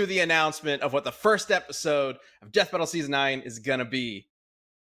get to the announcement of what the first episode of Death Battle Season 9 is gonna be.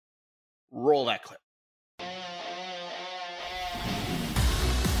 Roll that clip. Hey!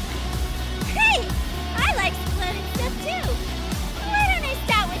 I like splitting stuff too! Why don't I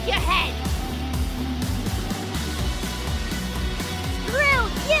start with your head? Screw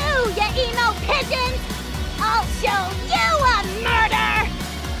you emo pigeons! I'll show you a murder!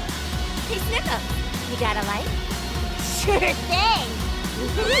 Hey, Snickle, you got a light? Sure thing!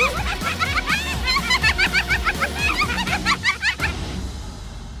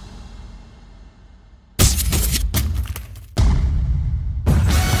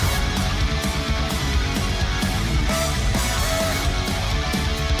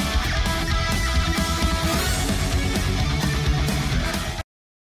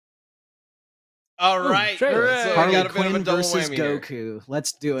 All right. So Harley got a bit of a Quinn double versus whammy here. Goku.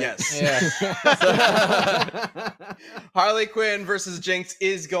 Let's do it. Yes. Harley Quinn versus Jinx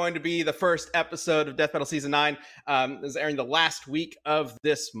is going to be the first episode of Death Battle Season 9. This is airing the last week of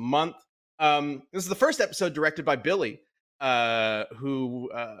this month. This is the first episode directed by Billy, who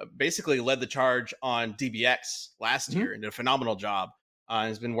basically led the charge on DBX last year and did a phenomenal job.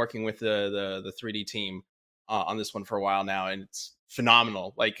 He's been working with the 3D team on this one for a while now, and it's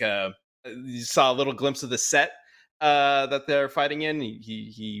phenomenal. Like, you saw a little glimpse of the set that they're fighting in.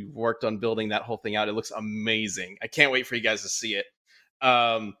 He worked on building that whole thing out. It looks amazing. I can't wait for you guys to see it.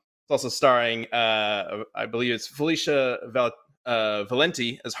 It's also starring, I believe it's Felicia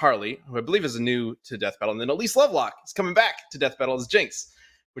Valenti as Harley, who I believe is new to Death Battle, and then Elise Lovelock is coming back to Death Battle as Jinx,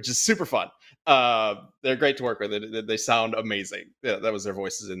 which is super fun. They're great to work with. They sound amazing. Yeah, that was their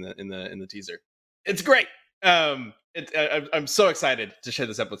voices in the teaser. It's great. I'm so excited to share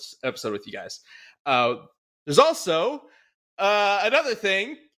this episode with you guys. There's also another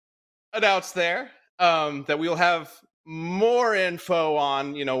thing announced there that we'll have more info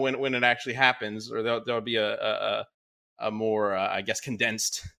on, when it actually happens, or there'll be a more, I guess,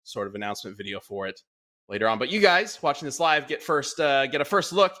 condensed sort of announcement video for it later on. But you guys watching this live get a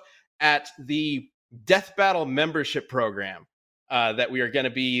first look at the Death Battle membership program that we are going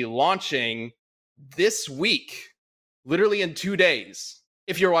to be launching this week, literally in 2 days.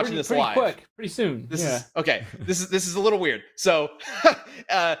 If you're watching this live, pretty soon. This is a little weird. So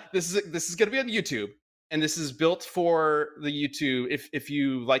this is going to be on YouTube, and this is built for the YouTube. If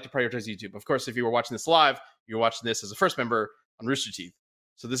you like to prioritize YouTube, of course, if you were watching this live, you're watching this as a first member on Rooster Teeth.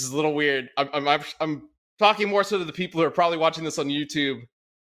 So this is a little weird. I'm talking more so to the people who are probably watching this on YouTube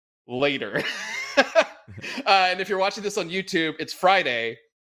later. And if you're watching this on YouTube, it's Friday,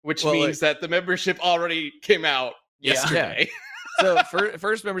 which means that the membership already came out yesterday. So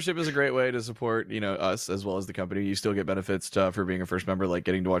first membership is a great way to support, us as well as the company. You still get benefits for being a first member, like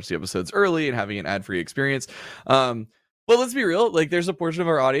getting to watch the episodes early and having an ad-free experience. But let's be real, like there's a portion of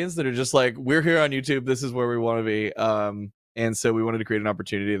our audience that are just like, we're here on YouTube, this is where we want to be. And so we wanted to create an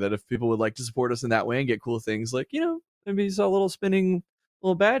opportunity that if people would like to support us in that way and get cool things like, maybe you saw a little spinning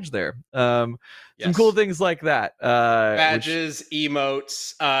little badge there. Some cool things like that. Badges,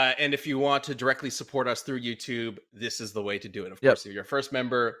 emotes, and if you want to directly support us through YouTube, this is the way to do it. Of course, if you're a first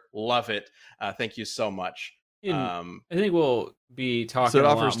member, love it. Thank you so much. I think we'll be talking so it a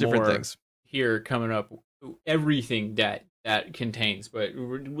offers lot different more things here coming up. Everything that that contains. But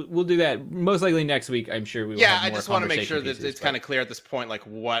we'll do that most likely next week. I'm sure we will. Yeah, have I more just want to make sure conversation that it's pieces, kind of clear at this point, like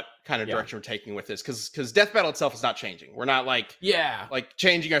what kind of Yeah. direction we're taking with this, because Death Battle itself is not changing. We're not like yeah,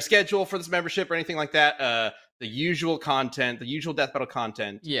 changing our schedule for this membership or anything like that. The usual content, the usual Death Battle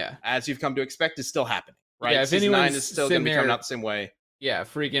content, yeah. as you've come to expect, is still happening. Right? Yeah, if Season 9 anyone's is still going to be sitting coming there- out the same way. Yeah,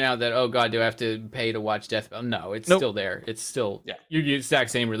 freaking out that, oh god, do I have to pay to watch Death Battle? No, it's Nope. still there. It's still Yeah. you exact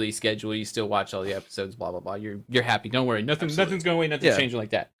same release schedule. You still watch all the episodes. Blah blah blah. You're happy. Don't worry. Nothing's going away. Nothing's Yeah. changing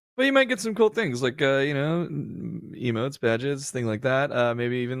like that. But you might get some cool things like emotes, badges, thing like that.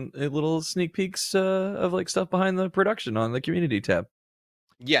 Maybe even little sneak peeks of like stuff behind the production on the community tab.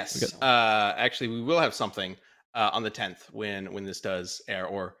 Yes. Actually, we will have something on the 10th when this does air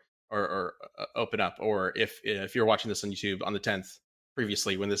or open up, or if you're watching this on YouTube on the 10th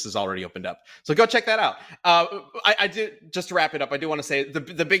previously when this is already opened up. So go check that out. I did, just to wrap it up, I do want to say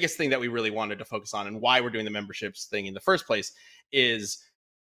the biggest thing that we really wanted to focus on and why we're doing the memberships thing in the first place is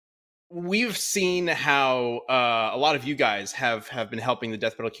we've seen how a lot of you guys have been helping the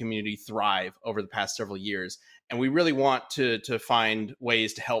Death Battle community thrive over the past several years, and we really want to find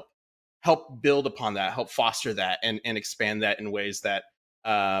ways to help build upon that, help foster that, and expand that in ways that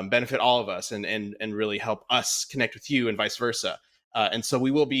benefit all of us and really help us connect with you and vice versa. And so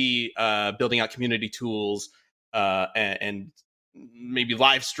we will be building out community tools and maybe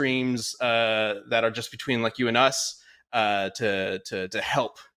live streams that are just between like you and us to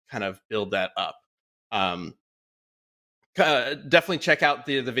help kind of build that up. Definitely check out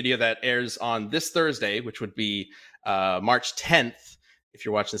the video that airs on this Thursday, which would be March 10th if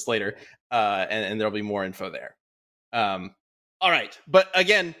you're watching this later, and there'll be more info there. All right, but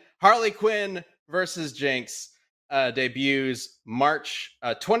again, Harley Quinn versus Jinx debuts March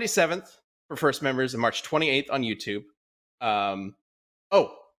 27th for first members and March 28th on YouTube. I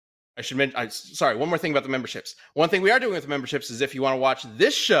should mention, sorry, one more thing about the memberships. One thing we are doing with the memberships is if you want to watch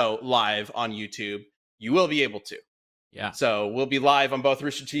this show live on YouTube, you will be able to. Yeah. So we'll be live on both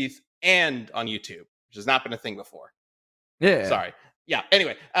Rooster Teeth and on YouTube, which has not been a thing before. Yeah. Sorry. Yeah.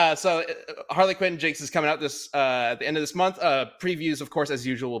 Anyway, so Harley Quinn and Jinx is coming out this at the end of this month. Previews, of course, as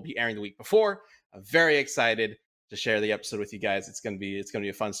usual, will be airing the week before. I'm very excited to share the episode with you guys. It's gonna be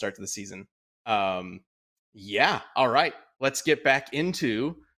a fun start to the season. Yeah. All right. Let's get back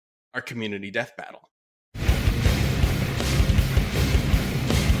into our community death battle.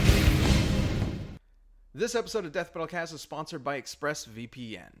 This episode of Death Battle Cast is sponsored by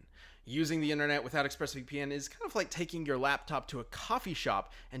ExpressVPN. Using the internet without ExpressVPN is kind of like taking your laptop to a coffee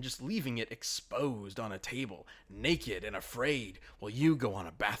shop and just leaving it exposed on a table, naked and afraid, while you go on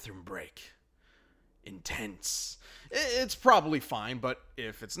a bathroom break. Intense. It's probably fine, but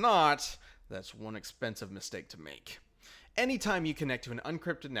if it's not, that's one expensive mistake to make. Anytime you connect to an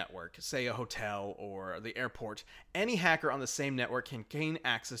unencrypted network, say a hotel or the airport, any hacker on the same network can gain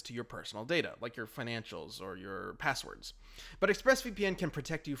access to your personal data, like your financials or your passwords. But ExpressVPN can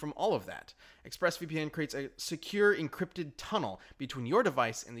protect you from all of that. ExpressVPN creates a secure encrypted tunnel between your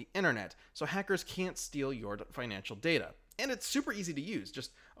device and the internet, so hackers can't steal your financial data. And it's super easy to use.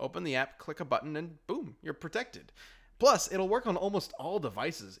 Just open the app, click a button, and boom, you're protected. Plus, it'll work on almost all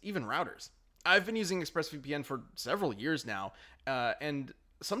devices, even routers. I've been using ExpressVPN for several years now, and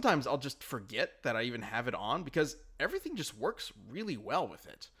sometimes I'll just forget that I even have it on because everything just works really well with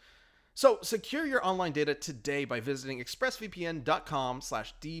it. So secure your online data today by visiting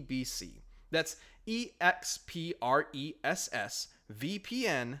expressvpn.com/dbc. That's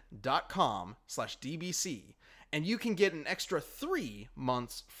expressvpn.com/dbc, and you can get an extra 3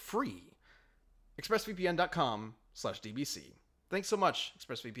 months free. expressvpn.com/dbc. Thanks so much,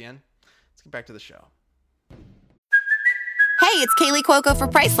 ExpressVPN. Let's get back to the show. Hey, it's Kaylee Cuoco for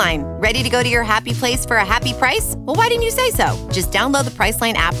Priceline. Ready to go to your happy place for a happy price? Well, why didn't you say so? Just download the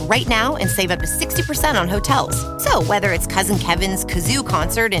Priceline app right now and save up to 60% on hotels. So whether it's Cousin Kevin's Kazoo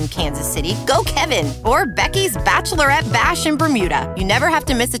Concert in Kansas City, go Kevin, or Becky's Bachelorette Bash in Bermuda, you never have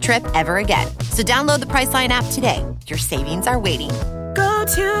to miss a trip ever again. So download the Priceline app today. Your savings are waiting. Go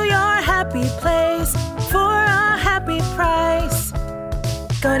to your happy place for a happy price.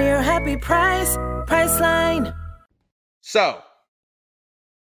 Go to your happy price, Priceline. So,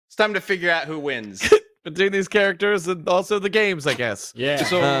 it's time to figure out who wins. Between these characters and also the games, I guess. Yeah.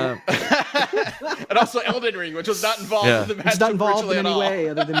 So, And also Elden Ring, which was not involved Yeah. in the match It's not involved virtually in at any all. way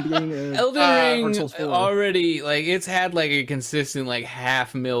other than being a Elden Dark Ring Souls 4. already, like, it's had like a consistent like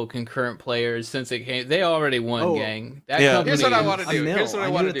 500,000 concurrent players since it came. They already won, Oh. gang. That Yeah. company Here's what I is- want to do. mil. Here's what I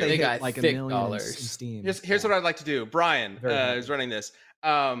knew want to that do. They hit got like a thick million dollars. in Steam. Here's what I'd like to do. Brian Very good. is running this.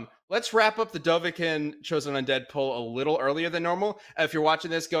 Let's wrap up the Dovahkiin Chosen Undead poll a little earlier than normal. If you're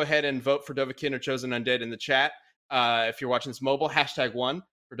watching this, go ahead and vote for Dovahkiin or Chosen Undead in the chat. If you're watching this mobile, #1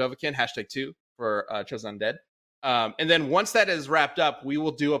 for Dovahkiin, #2 for Chosen Undead. And then once that is wrapped up, we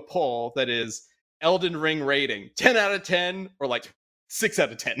will do a poll that is Elden Ring rating 10 out of 10 or like 6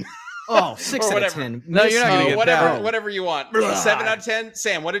 out of 10. Oh, 6 Or out of whatever. 10. No, you're not gonna get that. whatever you want. 7 out of 10.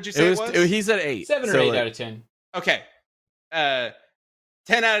 Sam, what did you say it was? He said 8. 7 or so 8 like- out of 10. Okay.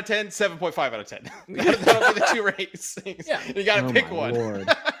 10 out of 10, 7.5 out of 10. That'll be the 2 ratings. Yeah. You gotta Oh pick my one. Lord.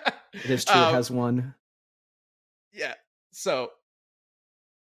 It is true. It has one. Yeah. So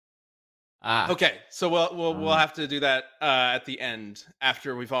Ah, okay. So we'll have to do that at the end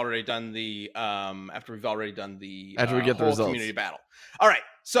after we've already done the After we get the whole results. community battle. All right.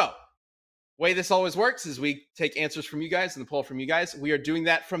 So way this always works is we take answers from you guys and the poll from you guys. We are doing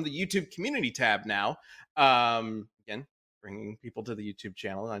that from the YouTube community tab now. Again, bringing people to the YouTube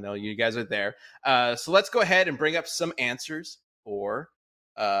channel. I know you guys are there. So let's go ahead and bring up some answers for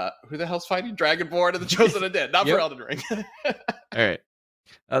who the hell's fighting Dragonborn and the Chosen Undead? Not for Elden Ring. All right.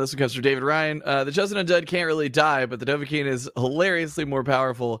 This one comes from David Ryan. The Chosen Undead can't really die, but the Dovahkiin is hilariously more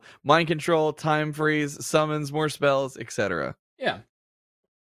powerful. Mind control, time freeze, summons, more spells, etc. yeah.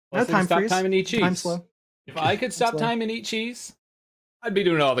 No Plus, they time stop freeze. time and eat cheese. Time slow. If I could stop Slow. time and eat cheese, I'd be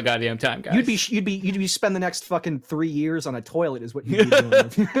doing all the goddamn time, guys. You'd be spend the next fucking 3 years on a toilet is what you'd be doing.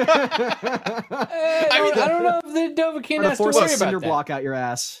 I don't know if the Dovahkiin Or to has to force a worry cinder about that. block out your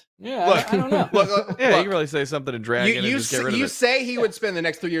ass. Yeah, Look, I don't know. Look, Yeah, you can really say something to Dragon and you just get rid of you it. say he would spend the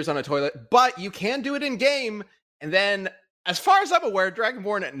next 3 years on a toilet, but you can do it in game. And then, as far as I'm aware,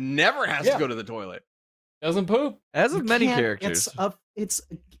 Dragonborn never has Yeah. to go to the toilet. Doesn't poop. As with You many can't- characters.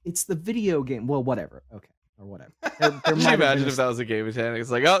 It's the video game. Well, whatever. Okay, or whatever. There Could might you have been imagine a- if that was a game mechanic?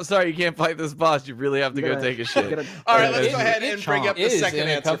 It's like, oh, sorry, you can't fight this boss. You really have to you go gotta- take a you shit. gotta- All right, let's It go is- ahead it and bring up the is second in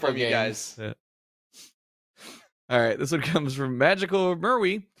a answer couple from you games. guys. All right, this one comes from Magical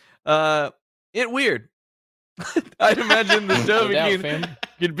Merwee. It weird. I'd imagine the No doubt, Dovahkiin fam.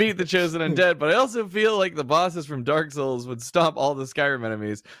 could beat the Chosen Undead, but I also feel like the bosses from Dark Souls would stomp all the Skyrim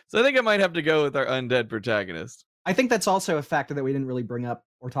enemies. So I think I might have to go with our undead protagonist. I think that's also a factor that we didn't really bring up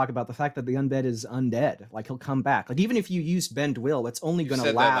or talk about. The fact that the undead is undead, like he'll come back. Like even if you use Bend Will, that's only You going to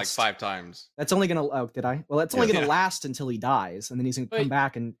said that like last. 5 times. That's only going to. Oh, did I? Well, that's only Yeah. going to last until he dies, and then he's going to come But,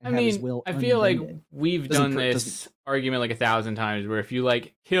 back and I have his mean, will. I feel like unbended. we've Doesn't done pr- this argument like 1,000 times where if you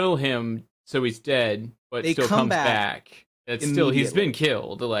like kill him so he's dead, but They still come comes back back, that's still he's immediately. been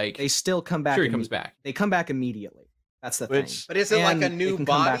killed. Like they still come back. sure he comes back. They come back immediately. That's the Which- thing. But is it like And a they new can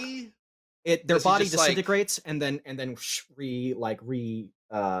come back- body? Their Does he body just, like- disintegrates and then re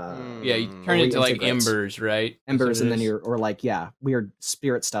Yeah, you turn into like reintegrates. embers, right? That's embers, what and it then is. you're weird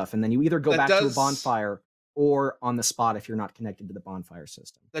spirit stuff, and then you either go That back to a does- bonfire or on the spot if you're not connected to the bonfire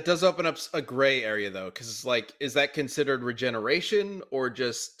system. That does open up a gray area though, because it's like, is that considered regeneration or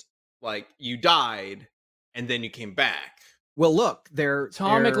just like you died and then you came back? Well, look, they're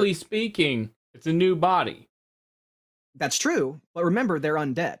Atomically speaking, it's a new body. that's true, but remember they're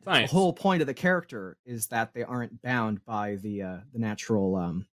undead. Science. The whole point of the character is that they aren't bound by the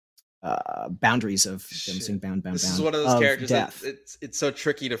natural boundaries of them Shit. saying bound. This is one of those characters that death. it's so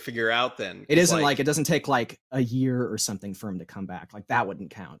tricky to figure out then. It 'cause, isn't like it doesn't take like a year or something for him to come back. Like that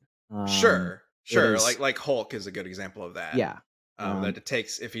wouldn't count. Sure. it Sure. is- Like Hulk is a good example of that. Yeah. That it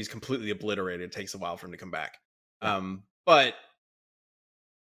takes, if he's completely obliterated, it takes a while for him to come back. But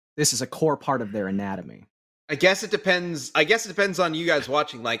This is a core part of their anatomy. I guess it depends on you guys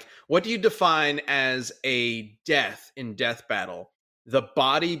watching. Like, what do you define as a death in Death Battle? The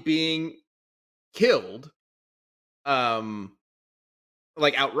body being killed,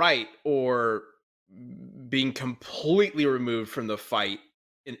 like outright, or being completely removed from the fight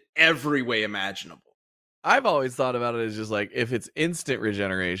in every way imaginable? I've always thought about it as just like, if it's instant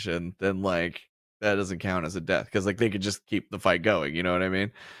regeneration, then like that doesn't count as a death because like they could just keep the fight going. You know what I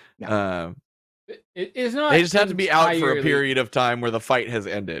mean? Yeah. It's not. They just have to be out for a entirely- period of time where the fight has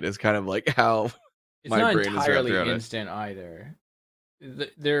ended. Is kind of like how It's my not brain is wrapped entirely around it. instant either.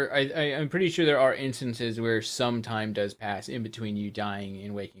 I'm pretty sure there are instances where some time does pass in between you dying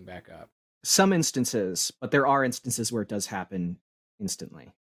and waking back up. Some instances, but there are instances where it does happen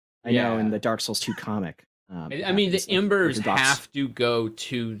instantly. I know in Yeah. the Dark Souls 2 comic. I mean, the happens, like, embers the docs- have to go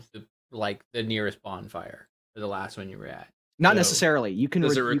to the nearest bonfire, or the last one you were at. Not so- necessarily. You can.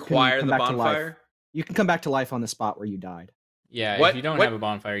 Does it you can require come the back to life. bonfire? You can come back to life on the spot where you died. Yeah, What- if you don't what- have a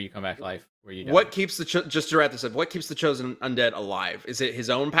bonfire, you come back to life where you die. What keeps the just to wrap this up? What keeps the chosen undead alive? Is it his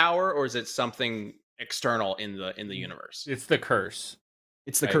own power, or is it something external in the universe? It's the curse.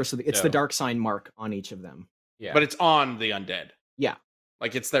 It's the Right, curse of the. It's so- the dark sign mark on each of them. Yeah, But it's on the undead. Yeah.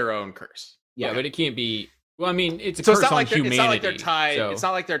 Like it's their own curse. yeah, Yeah. but it can't be Well, I mean, it's a So curse on humanity. it's not like they're tied. so- It's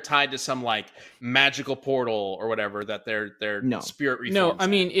not like they're tied to some like magical portal or whatever that their No. spirit reforms. No, I at.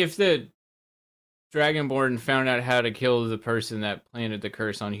 mean, if the Dragonborn found out how to kill the person that planted the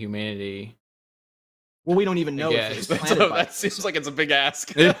curse on humanity, Well, we don't even know Yeah, if it's So planted by that us. seems like it's a big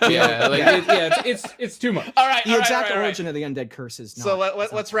ask. yeah, like it's too much. All right, The all right, exact all right. origin of the undead curse is not. So it's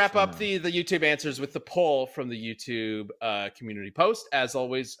not let's wrap up actually known. the YouTube answers with the poll from the YouTube community post. As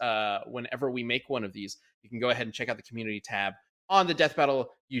always, whenever we make one of these, you can go ahead and check out the community tab on the Death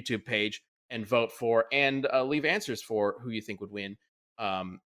Battle YouTube page and vote for and leave answers for who you think would win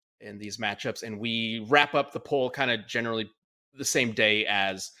in these matchups. And we wrap up the poll kind of generally the same day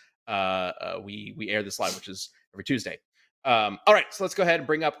as we air this live, which is every Tuesday. All right, so let's go ahead and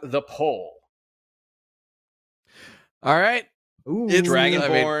bring up the poll. All right. Ooh, It's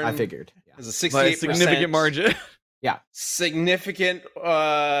Dragonborn I figured. Yeah. is a By a 68% significant margin. significant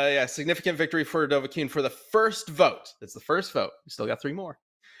significant victory for Dovahkiin for the first vote. That's the first vote. We still got 3 more.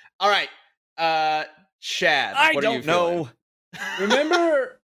 All right, Chad, I what are you don't know.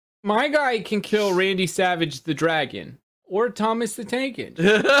 Remember, my guy can kill Randy Savage the Dragon or Thomas the Tankin.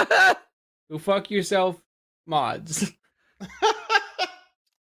 Go fuck yourself, mods.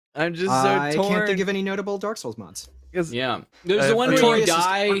 I'm just I so torn. can't think of any notable Dark Souls mods. 'Cause- Yeah, there's the one where Artorias you is-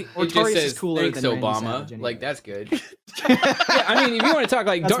 die. Or- It just Artorias is says cooler thanks, than Randy Obama. Savage anyway. Like that's good. Yeah, I mean, if you want to talk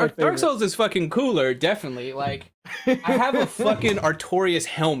like That's my Dark favorite. Souls is fucking cooler, definitely. Like, I have a fucking Artorias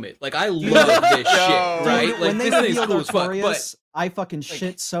helmet. Like, I love this shit, Yo. right? Dude, like, when they this thing's revealed cool as fuck, but Artorias, I fucking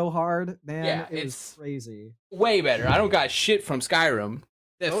shit so hard, man. Yeah, it was it's- crazy. way better. I don't got shit from Skyrim.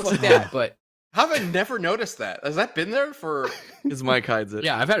 Oh, Fuck it's that, but How have I never noticed that? Has that been there for? His mic hides it.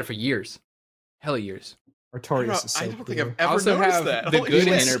 yeah, I've had it for years. Hella years. Artorias is so I don't think cool. I've I ever also noticed have that. the Holy Good shit.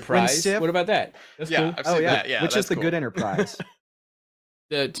 When Enterprise. Sif- What about that? That's Yeah, cool. I've Oh seen yeah, that. Yeah, which that's is the cool. Good Enterprise?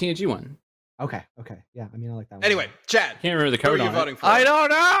 The TNG one. Okay, yeah. I mean, I like that one. Anyway, Chad, Can't remember the who are code you on voting it. for? I don't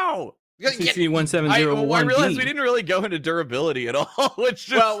know. CC I 1701. realized we didn't really go into durability at all, which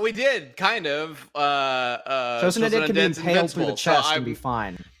just, Well, we did kind of. Chosen Undead can be Undead's impaled through the invincible, so chest and be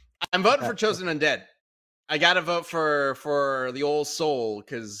fine. I'm voting for Okay. Chosen Undead. I gotta vote for the old soul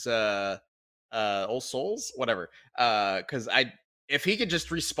because old souls, whatever. Because if he could just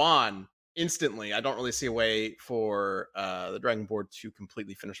respawn instantly, I don't really see a way for the Dragonborn to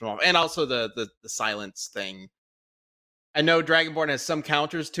completely finish him off. And also the silence thing. I know Dragonborn has some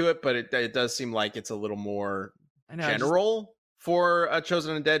counters to it, but it does seem like it's a little more I know, I just- general for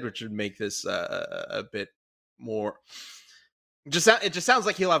Chosen Undead, which would make this a bit more. It just sounds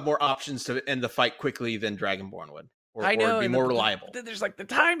like he'll have more options to end the fight quickly than Dragonborn would, or I know, be and more the- reliable. Then there's like the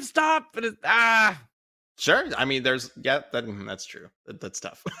time stop, but Sure, I mean, that's true. That's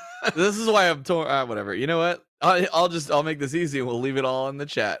tough. this is why I'm torn. Whatever. You know what? I'll make this easy and we'll leave it all in the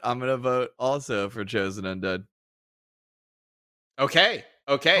chat. I'm gonna vote also for Chosen Undead.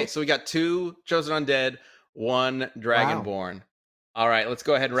 Okay, so we got 2 Chosen Undead, 1 Dragonborn. All right, let's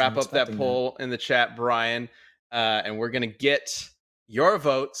go ahead and wrap Wasn't up that expecting poll in the chat, Brian, and we're gonna get your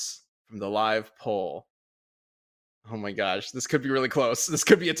votes from the live poll. Oh my gosh, this could be really close. This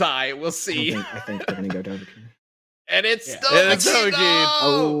could be a tie. We'll see. I think they're gonna go Dovahkiin. And it's Yeah. still It's Dovahkiin. Dovahkiin.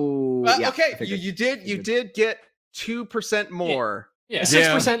 Oh, yeah, I Okay, figured. you did get 2% more. Yeah.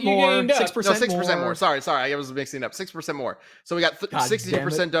 6% You more. gained up. 6% No, 6% more. Sorry, I was mixing it up. 6% more. So we got God damn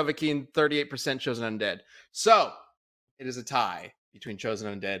 62% Dovahkiin, 38% Chosen Undead. So it is a tie between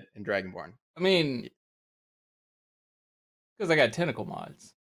Chosen Undead and Dragonborn. I mean, because I got tentacle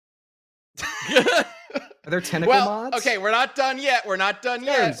mods. Are there tentacle Well, mods? okay, we're not done yet. We have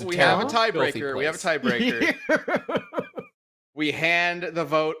a town. tiebreaker. We have a Filthy tiebreaker. We hand the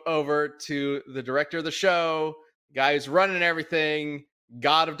vote over to the director of the show, guy who's running everything,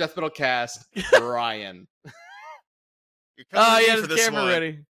 God of Death Metal Cast, Ryan. You're coming to me Yeah, for the this camera one.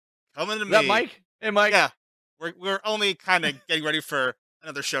 ready. Coming to Is me. that Mike? Hey, Mike. Yeah, we're only kind of getting ready for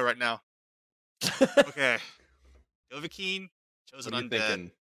another show right now. Okay, Dovahkiin, What Chosen are you Undead.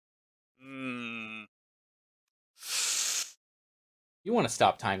 thinking? You want to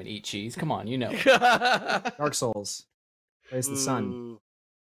stop time and eat cheese? Come on, you know. Dark Souls. Praise the sun. Ooh.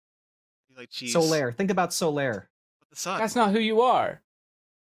 You like cheese? Solaire. Think about Solaire. But the sun. That's not who you are.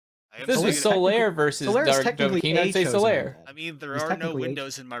 I am If this Solaire was is saying- technically- Solaire versus Solaire is Dark technically Dovahkiin, I'd say a chosen Solaire. undead. I mean, there He's are no technically a-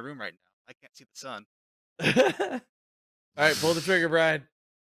 windows in my room right now. I can't see the sun. All right, pull the trigger, Brian.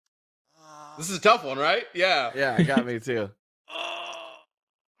 This is a tough one, right? Yeah. Yeah, it got me too.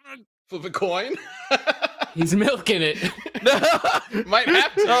 Flip a coin. He's milking it. Might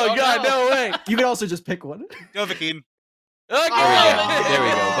have to. Oh God, no way. You could also just pick one. Dovahkiin. Okay. There we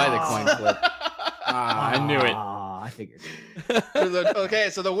go. By the coin flip. Ah, I knew it. Ah. I figured.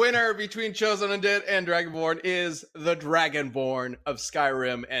 So the winner between Chosen Undead and Dragonborn is the Dragonborn of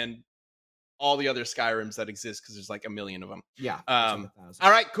Skyrim and all the other Skyrims that exist, because there's like a million of them. Yeah. All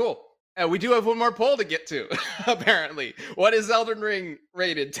right, cool. We do have one more poll to get to, apparently. What is Elden Ring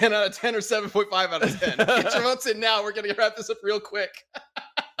rated? 10 out of 10 or 7.5 out of 10? Get your votes in now. We're going to wrap this up real quick.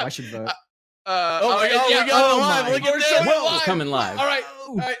 I should vote. Oh my God, we got it live. Look at this. We're coming live. All right,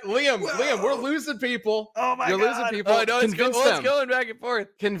 Liam, we're losing people. Oh my You're God. losing people. Oh, no, it's going back and forth.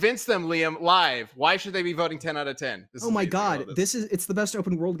 Convince them, Liam, live. Why should they be voting 10 out of 10? This Oh is my easy, God, all this. it's the best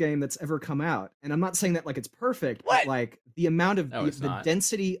open world game that's ever come out, and I'm not saying that like it's perfect, What? but like the amount of No, it's the not.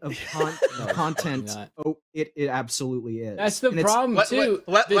 density of content. not. Oh, it absolutely is. That's the And it's- problem too.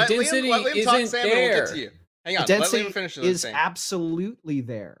 The density let Liam talk, isn't Sam, and we'll there. get to you. Hang on, The let density Liam finish is thing. absolutely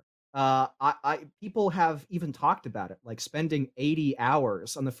there. People have even talked about it, like spending 80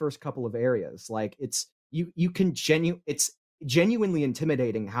 hours on the first couple of areas. Like it's genuinely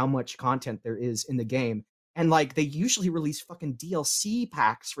intimidating how much content there is in the game. And like they usually release fucking DLC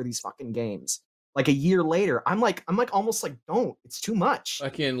packs for these fucking games. Like a year later, I'm like almost like, don't, it's too much.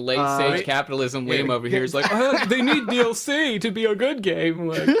 Fucking late stage capitalism Liam over here is like, they need DLC to be a good game.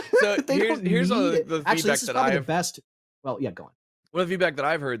 Like, So They don't here's all need it. the Actually, feedback this is that probably I've the best. Well, yeah, go on. One of the feedback that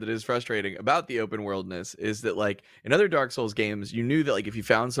I've heard that is frustrating about the open worldness is that like in other Dark Souls games, you knew that like if you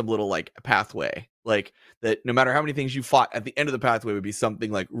found some little like pathway, like that no matter how many things you fought at the end of the pathway would be something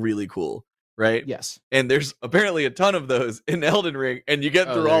like really cool, right? Yes. And there's apparently a ton of those in Elden Ring, and you get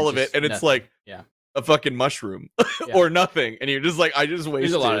Oh, through they're all of it, just and it's nothing. like Yeah. a fucking mushroom Yeah. or nothing, and you're just like, I just wasted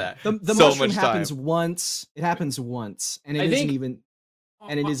There's a lot of that. The so mushroom much happens time. once. It happens once, and it I isn't think- even.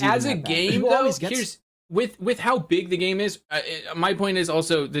 And it is as even a that bad. game People though. always get Here's with how big the game is. My point is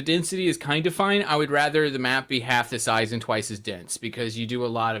also the density is kind of fine. I would rather the map be half the size and twice as dense because you do a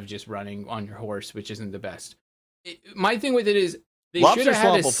lot of just running on your horse, which isn't the best. My thing with it is they should Lobster have had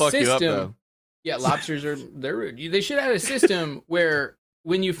Swamp a will fuck you up, system. though. Yeah, lobsters they're rude. They should have had a system where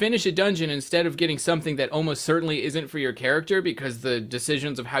when you finish a dungeon, instead of getting something that almost certainly isn't for your character because the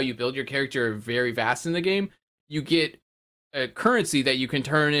decisions of how you build your character are very vast in the game, you get a currency that you can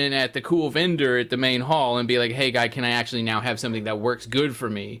turn in at the cool vendor at the main hall and be like, hey guy, can I actually now have something that works good for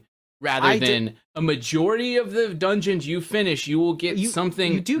me? Rather than a majority of the dungeons you finish, you will get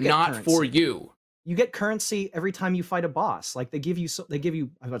something you do get not currency. for you. You get currency every time you fight a boss. Like they give you, I was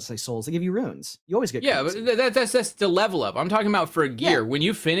about to say souls. They give you runes. You always get. Yeah, currency. but that's the level up. I'm talking about for gear. Yeah. When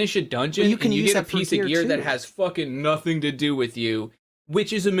you finish a dungeon, you can and you use get a that for piece of gear, gear that too. has fucking nothing to do with you,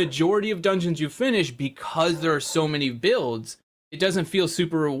 which is a majority of dungeons you finish because there are so many builds. It doesn't feel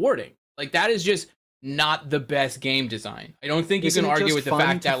super rewarding. Like that is just not the best game design. I don't think Isn't you it can argue just with the fun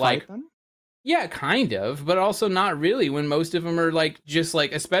fact to that like fight them? yeah, kind of, but also not really when most of them are like just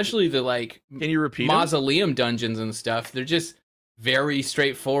like especially the like Can you repeat 'em? mausoleum dungeons and stuff. They're just very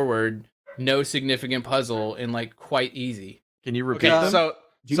straightforward, no significant puzzle and like quite easy. Can you repeat Okay, them? so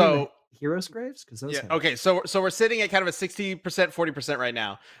Do you so mean the heroes' graves? Because those. yeah, have- okay, so we're sitting at kind of a 60%, 40% right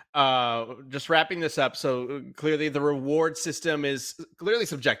now. Just wrapping this up. So clearly the reward system is clearly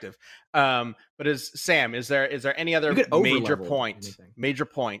subjective. But is there any other You get major overleveled, point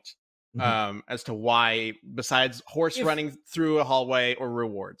anything. as to why, besides horse If- running through a hallway or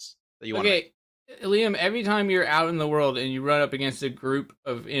rewards that you want? Okay, Liam, every time you're out in the world and you run up against a group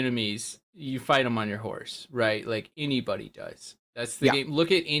of enemies, you fight them on your horse, right? Like anybody does. That's the Yeah. game.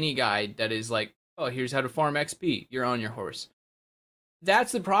 Look at any guide that is like, oh, here's how to farm XP. You're on your horse.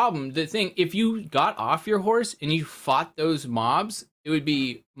 That's the problem. The thing, if you got off your horse and you fought those mobs, it would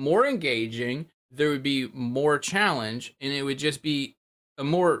be more engaging, there would be more challenge, and it would just be a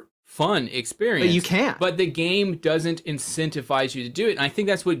more fun experience. But you can't. But the game doesn't incentivize you to do it. And I think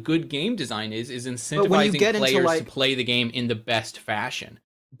that's what good game design is But when you incentivizing get into, players like- to play the game in the best fashion.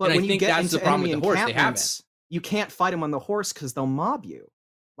 But and I when you think get that's into the problem enemy with the horse. They haven't. encampments, you can't fight them on the horse because they'll mob you.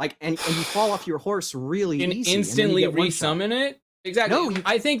 Like and you fall off your horse really And easy. instantly and then you get one-shot. resummon it. Exactly. No,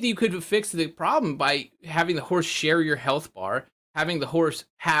 I think that you could fix the problem by having the horse share your health bar, having the horse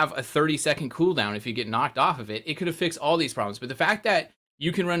have a 30-second cooldown if you get knocked off of it. It could have fixed all these problems. But the fact that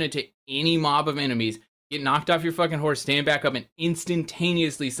you can run into any mob of enemies, get knocked off your fucking horse, stand back up, and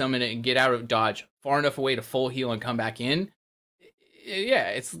instantaneously summon it and get out of dodge far enough away to full heal and come back in.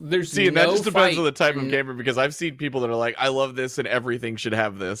 Yeah, there's See, and no that just depends fight on the type of and- gamer, because I've seen people that are like, I love this and everything should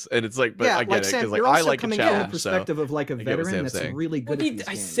have this, and it's like, but yeah, I get like it Sam, because like you're I also like a coming from the challenge. So perspective of like a I get what veteran Sam's that's saying. really good at these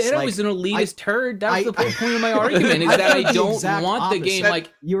I games. said I Like, was an elitist turd. That was the whole point of my I argument. Is that thought I the don't exact want the game. opposite.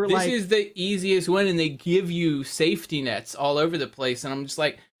 Like You were this like- is the easiest one, and they give you safety nets all over the place, and I'm just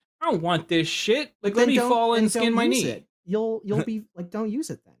like, I don't want this shit. Like, Then let me don't- fall then and skin don't my use knee. it. You'll be like, don't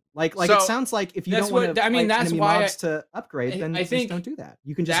use it then. Like So- it sounds like if you That's don't want what- to I mean, that's enemy why mobs to upgrade, then I just think don't do that.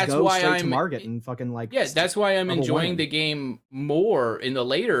 You can just that's go why straight to I'm- Margit and fucking like Yeah, that's why I'm level enjoying one. the game more in the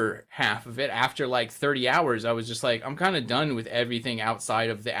later half of it. After like 30 hours, I was just like, I'm kind of done with everything outside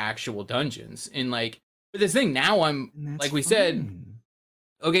of the actual dungeons. And like, but this thing now, And that's like we said, fine.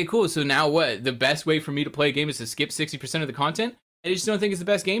 okay, cool. So now what? The best way for me to play a game is to skip 60% of the content? I just don't think it's the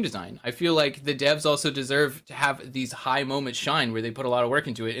best game design. I feel like the devs also deserve to have these high moments shine where they put a lot of work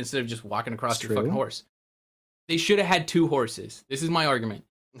into it instead of just walking across It's your fucking true. horse. They should have had 2 horses. This is my argument.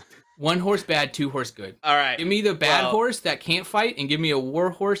 1 horse bad, 2 horse good. All right. Give me the bad Well- horse that can't fight, and give me a war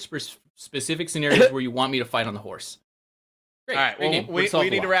horse for specific scenarios where you want me to fight on the horse. Great. All right. great Well, game. Would've solved we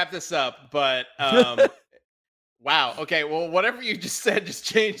a need to lot. wrap this up, but wow. Okay. Well, whatever you just said just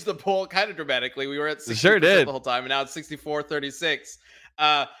changed the poll kind of dramatically. We were at 60% sure did. the whole time, and now it's 64-36.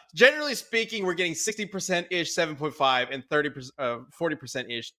 Generally speaking, we're getting 60% ish 7.5 and 40%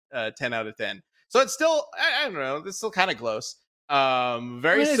 ish 10 out of 10. So it's still I don't know. It's still kind of close.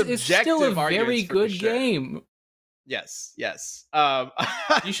 Very It's subjective. still a very arguments for good sure. game. Yes.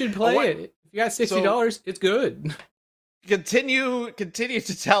 You should play what- it. If you got $60, it's good. Continue to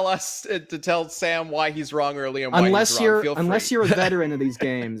tell us to tell Sam why he's wrong early and why unless he's wrong. you're Feel unless free. you're a veteran of these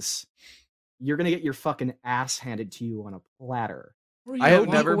games, you're gonna get your fucking ass handed to you on a platter. I have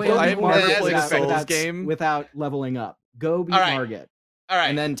Go never beat played- I Margit have never played a without- Souls without- game. without leveling up. Go beat All right. Margit, All right,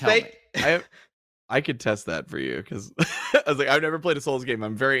 and then tell me. I could test that for you because I was like, I've never played a Souls game.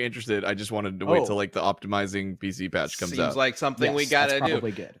 I'm very interested. I just wanted to wait Oh. till like the optimizing PC patch comes Seems out. like something we Yes, gotta that's do.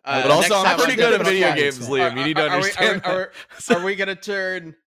 probably good. But also, next I'm time pretty on good at Death video Battle games, Cast- Liam. You need to understand that. Are we gonna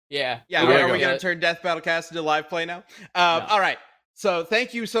turn? Yeah. Yeah, Okay, are go. we gonna turn Death Battle Cast into live play now? No. All right. So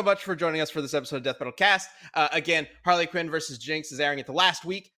thank you so much for joining us for this episode of Death Battle Cast. Again, Harley Quinn versus Jinx is airing at the last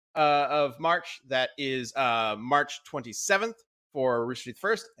week of March. That is March 27th for Rooster Teeth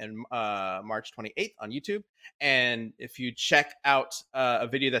First and March 28th on YouTube. And if you check out a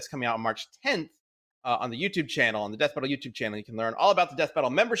video that's coming out on March 10th on the YouTube channel, on the Death Battle YouTube channel, you can learn all about the Death Battle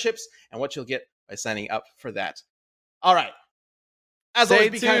memberships and what you'll get by signing up for that. All right. As Stay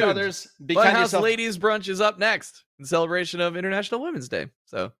always, be kind to tuned. others. Be kind to Funhouse yourself. Ladies Brunch is up next in celebration of International Women's Day.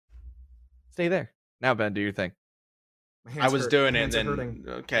 So stay there. Now, Ben, do your thing. My I hands was hurt. doing My it, hands and are then hurting.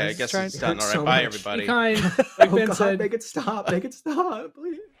 okay, I Let's guess try it's it. done. hurts All right, so bye much. Be everybody. kind. Like Oh Ben God, said. make it stop! Make it stop!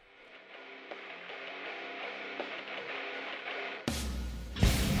 Please.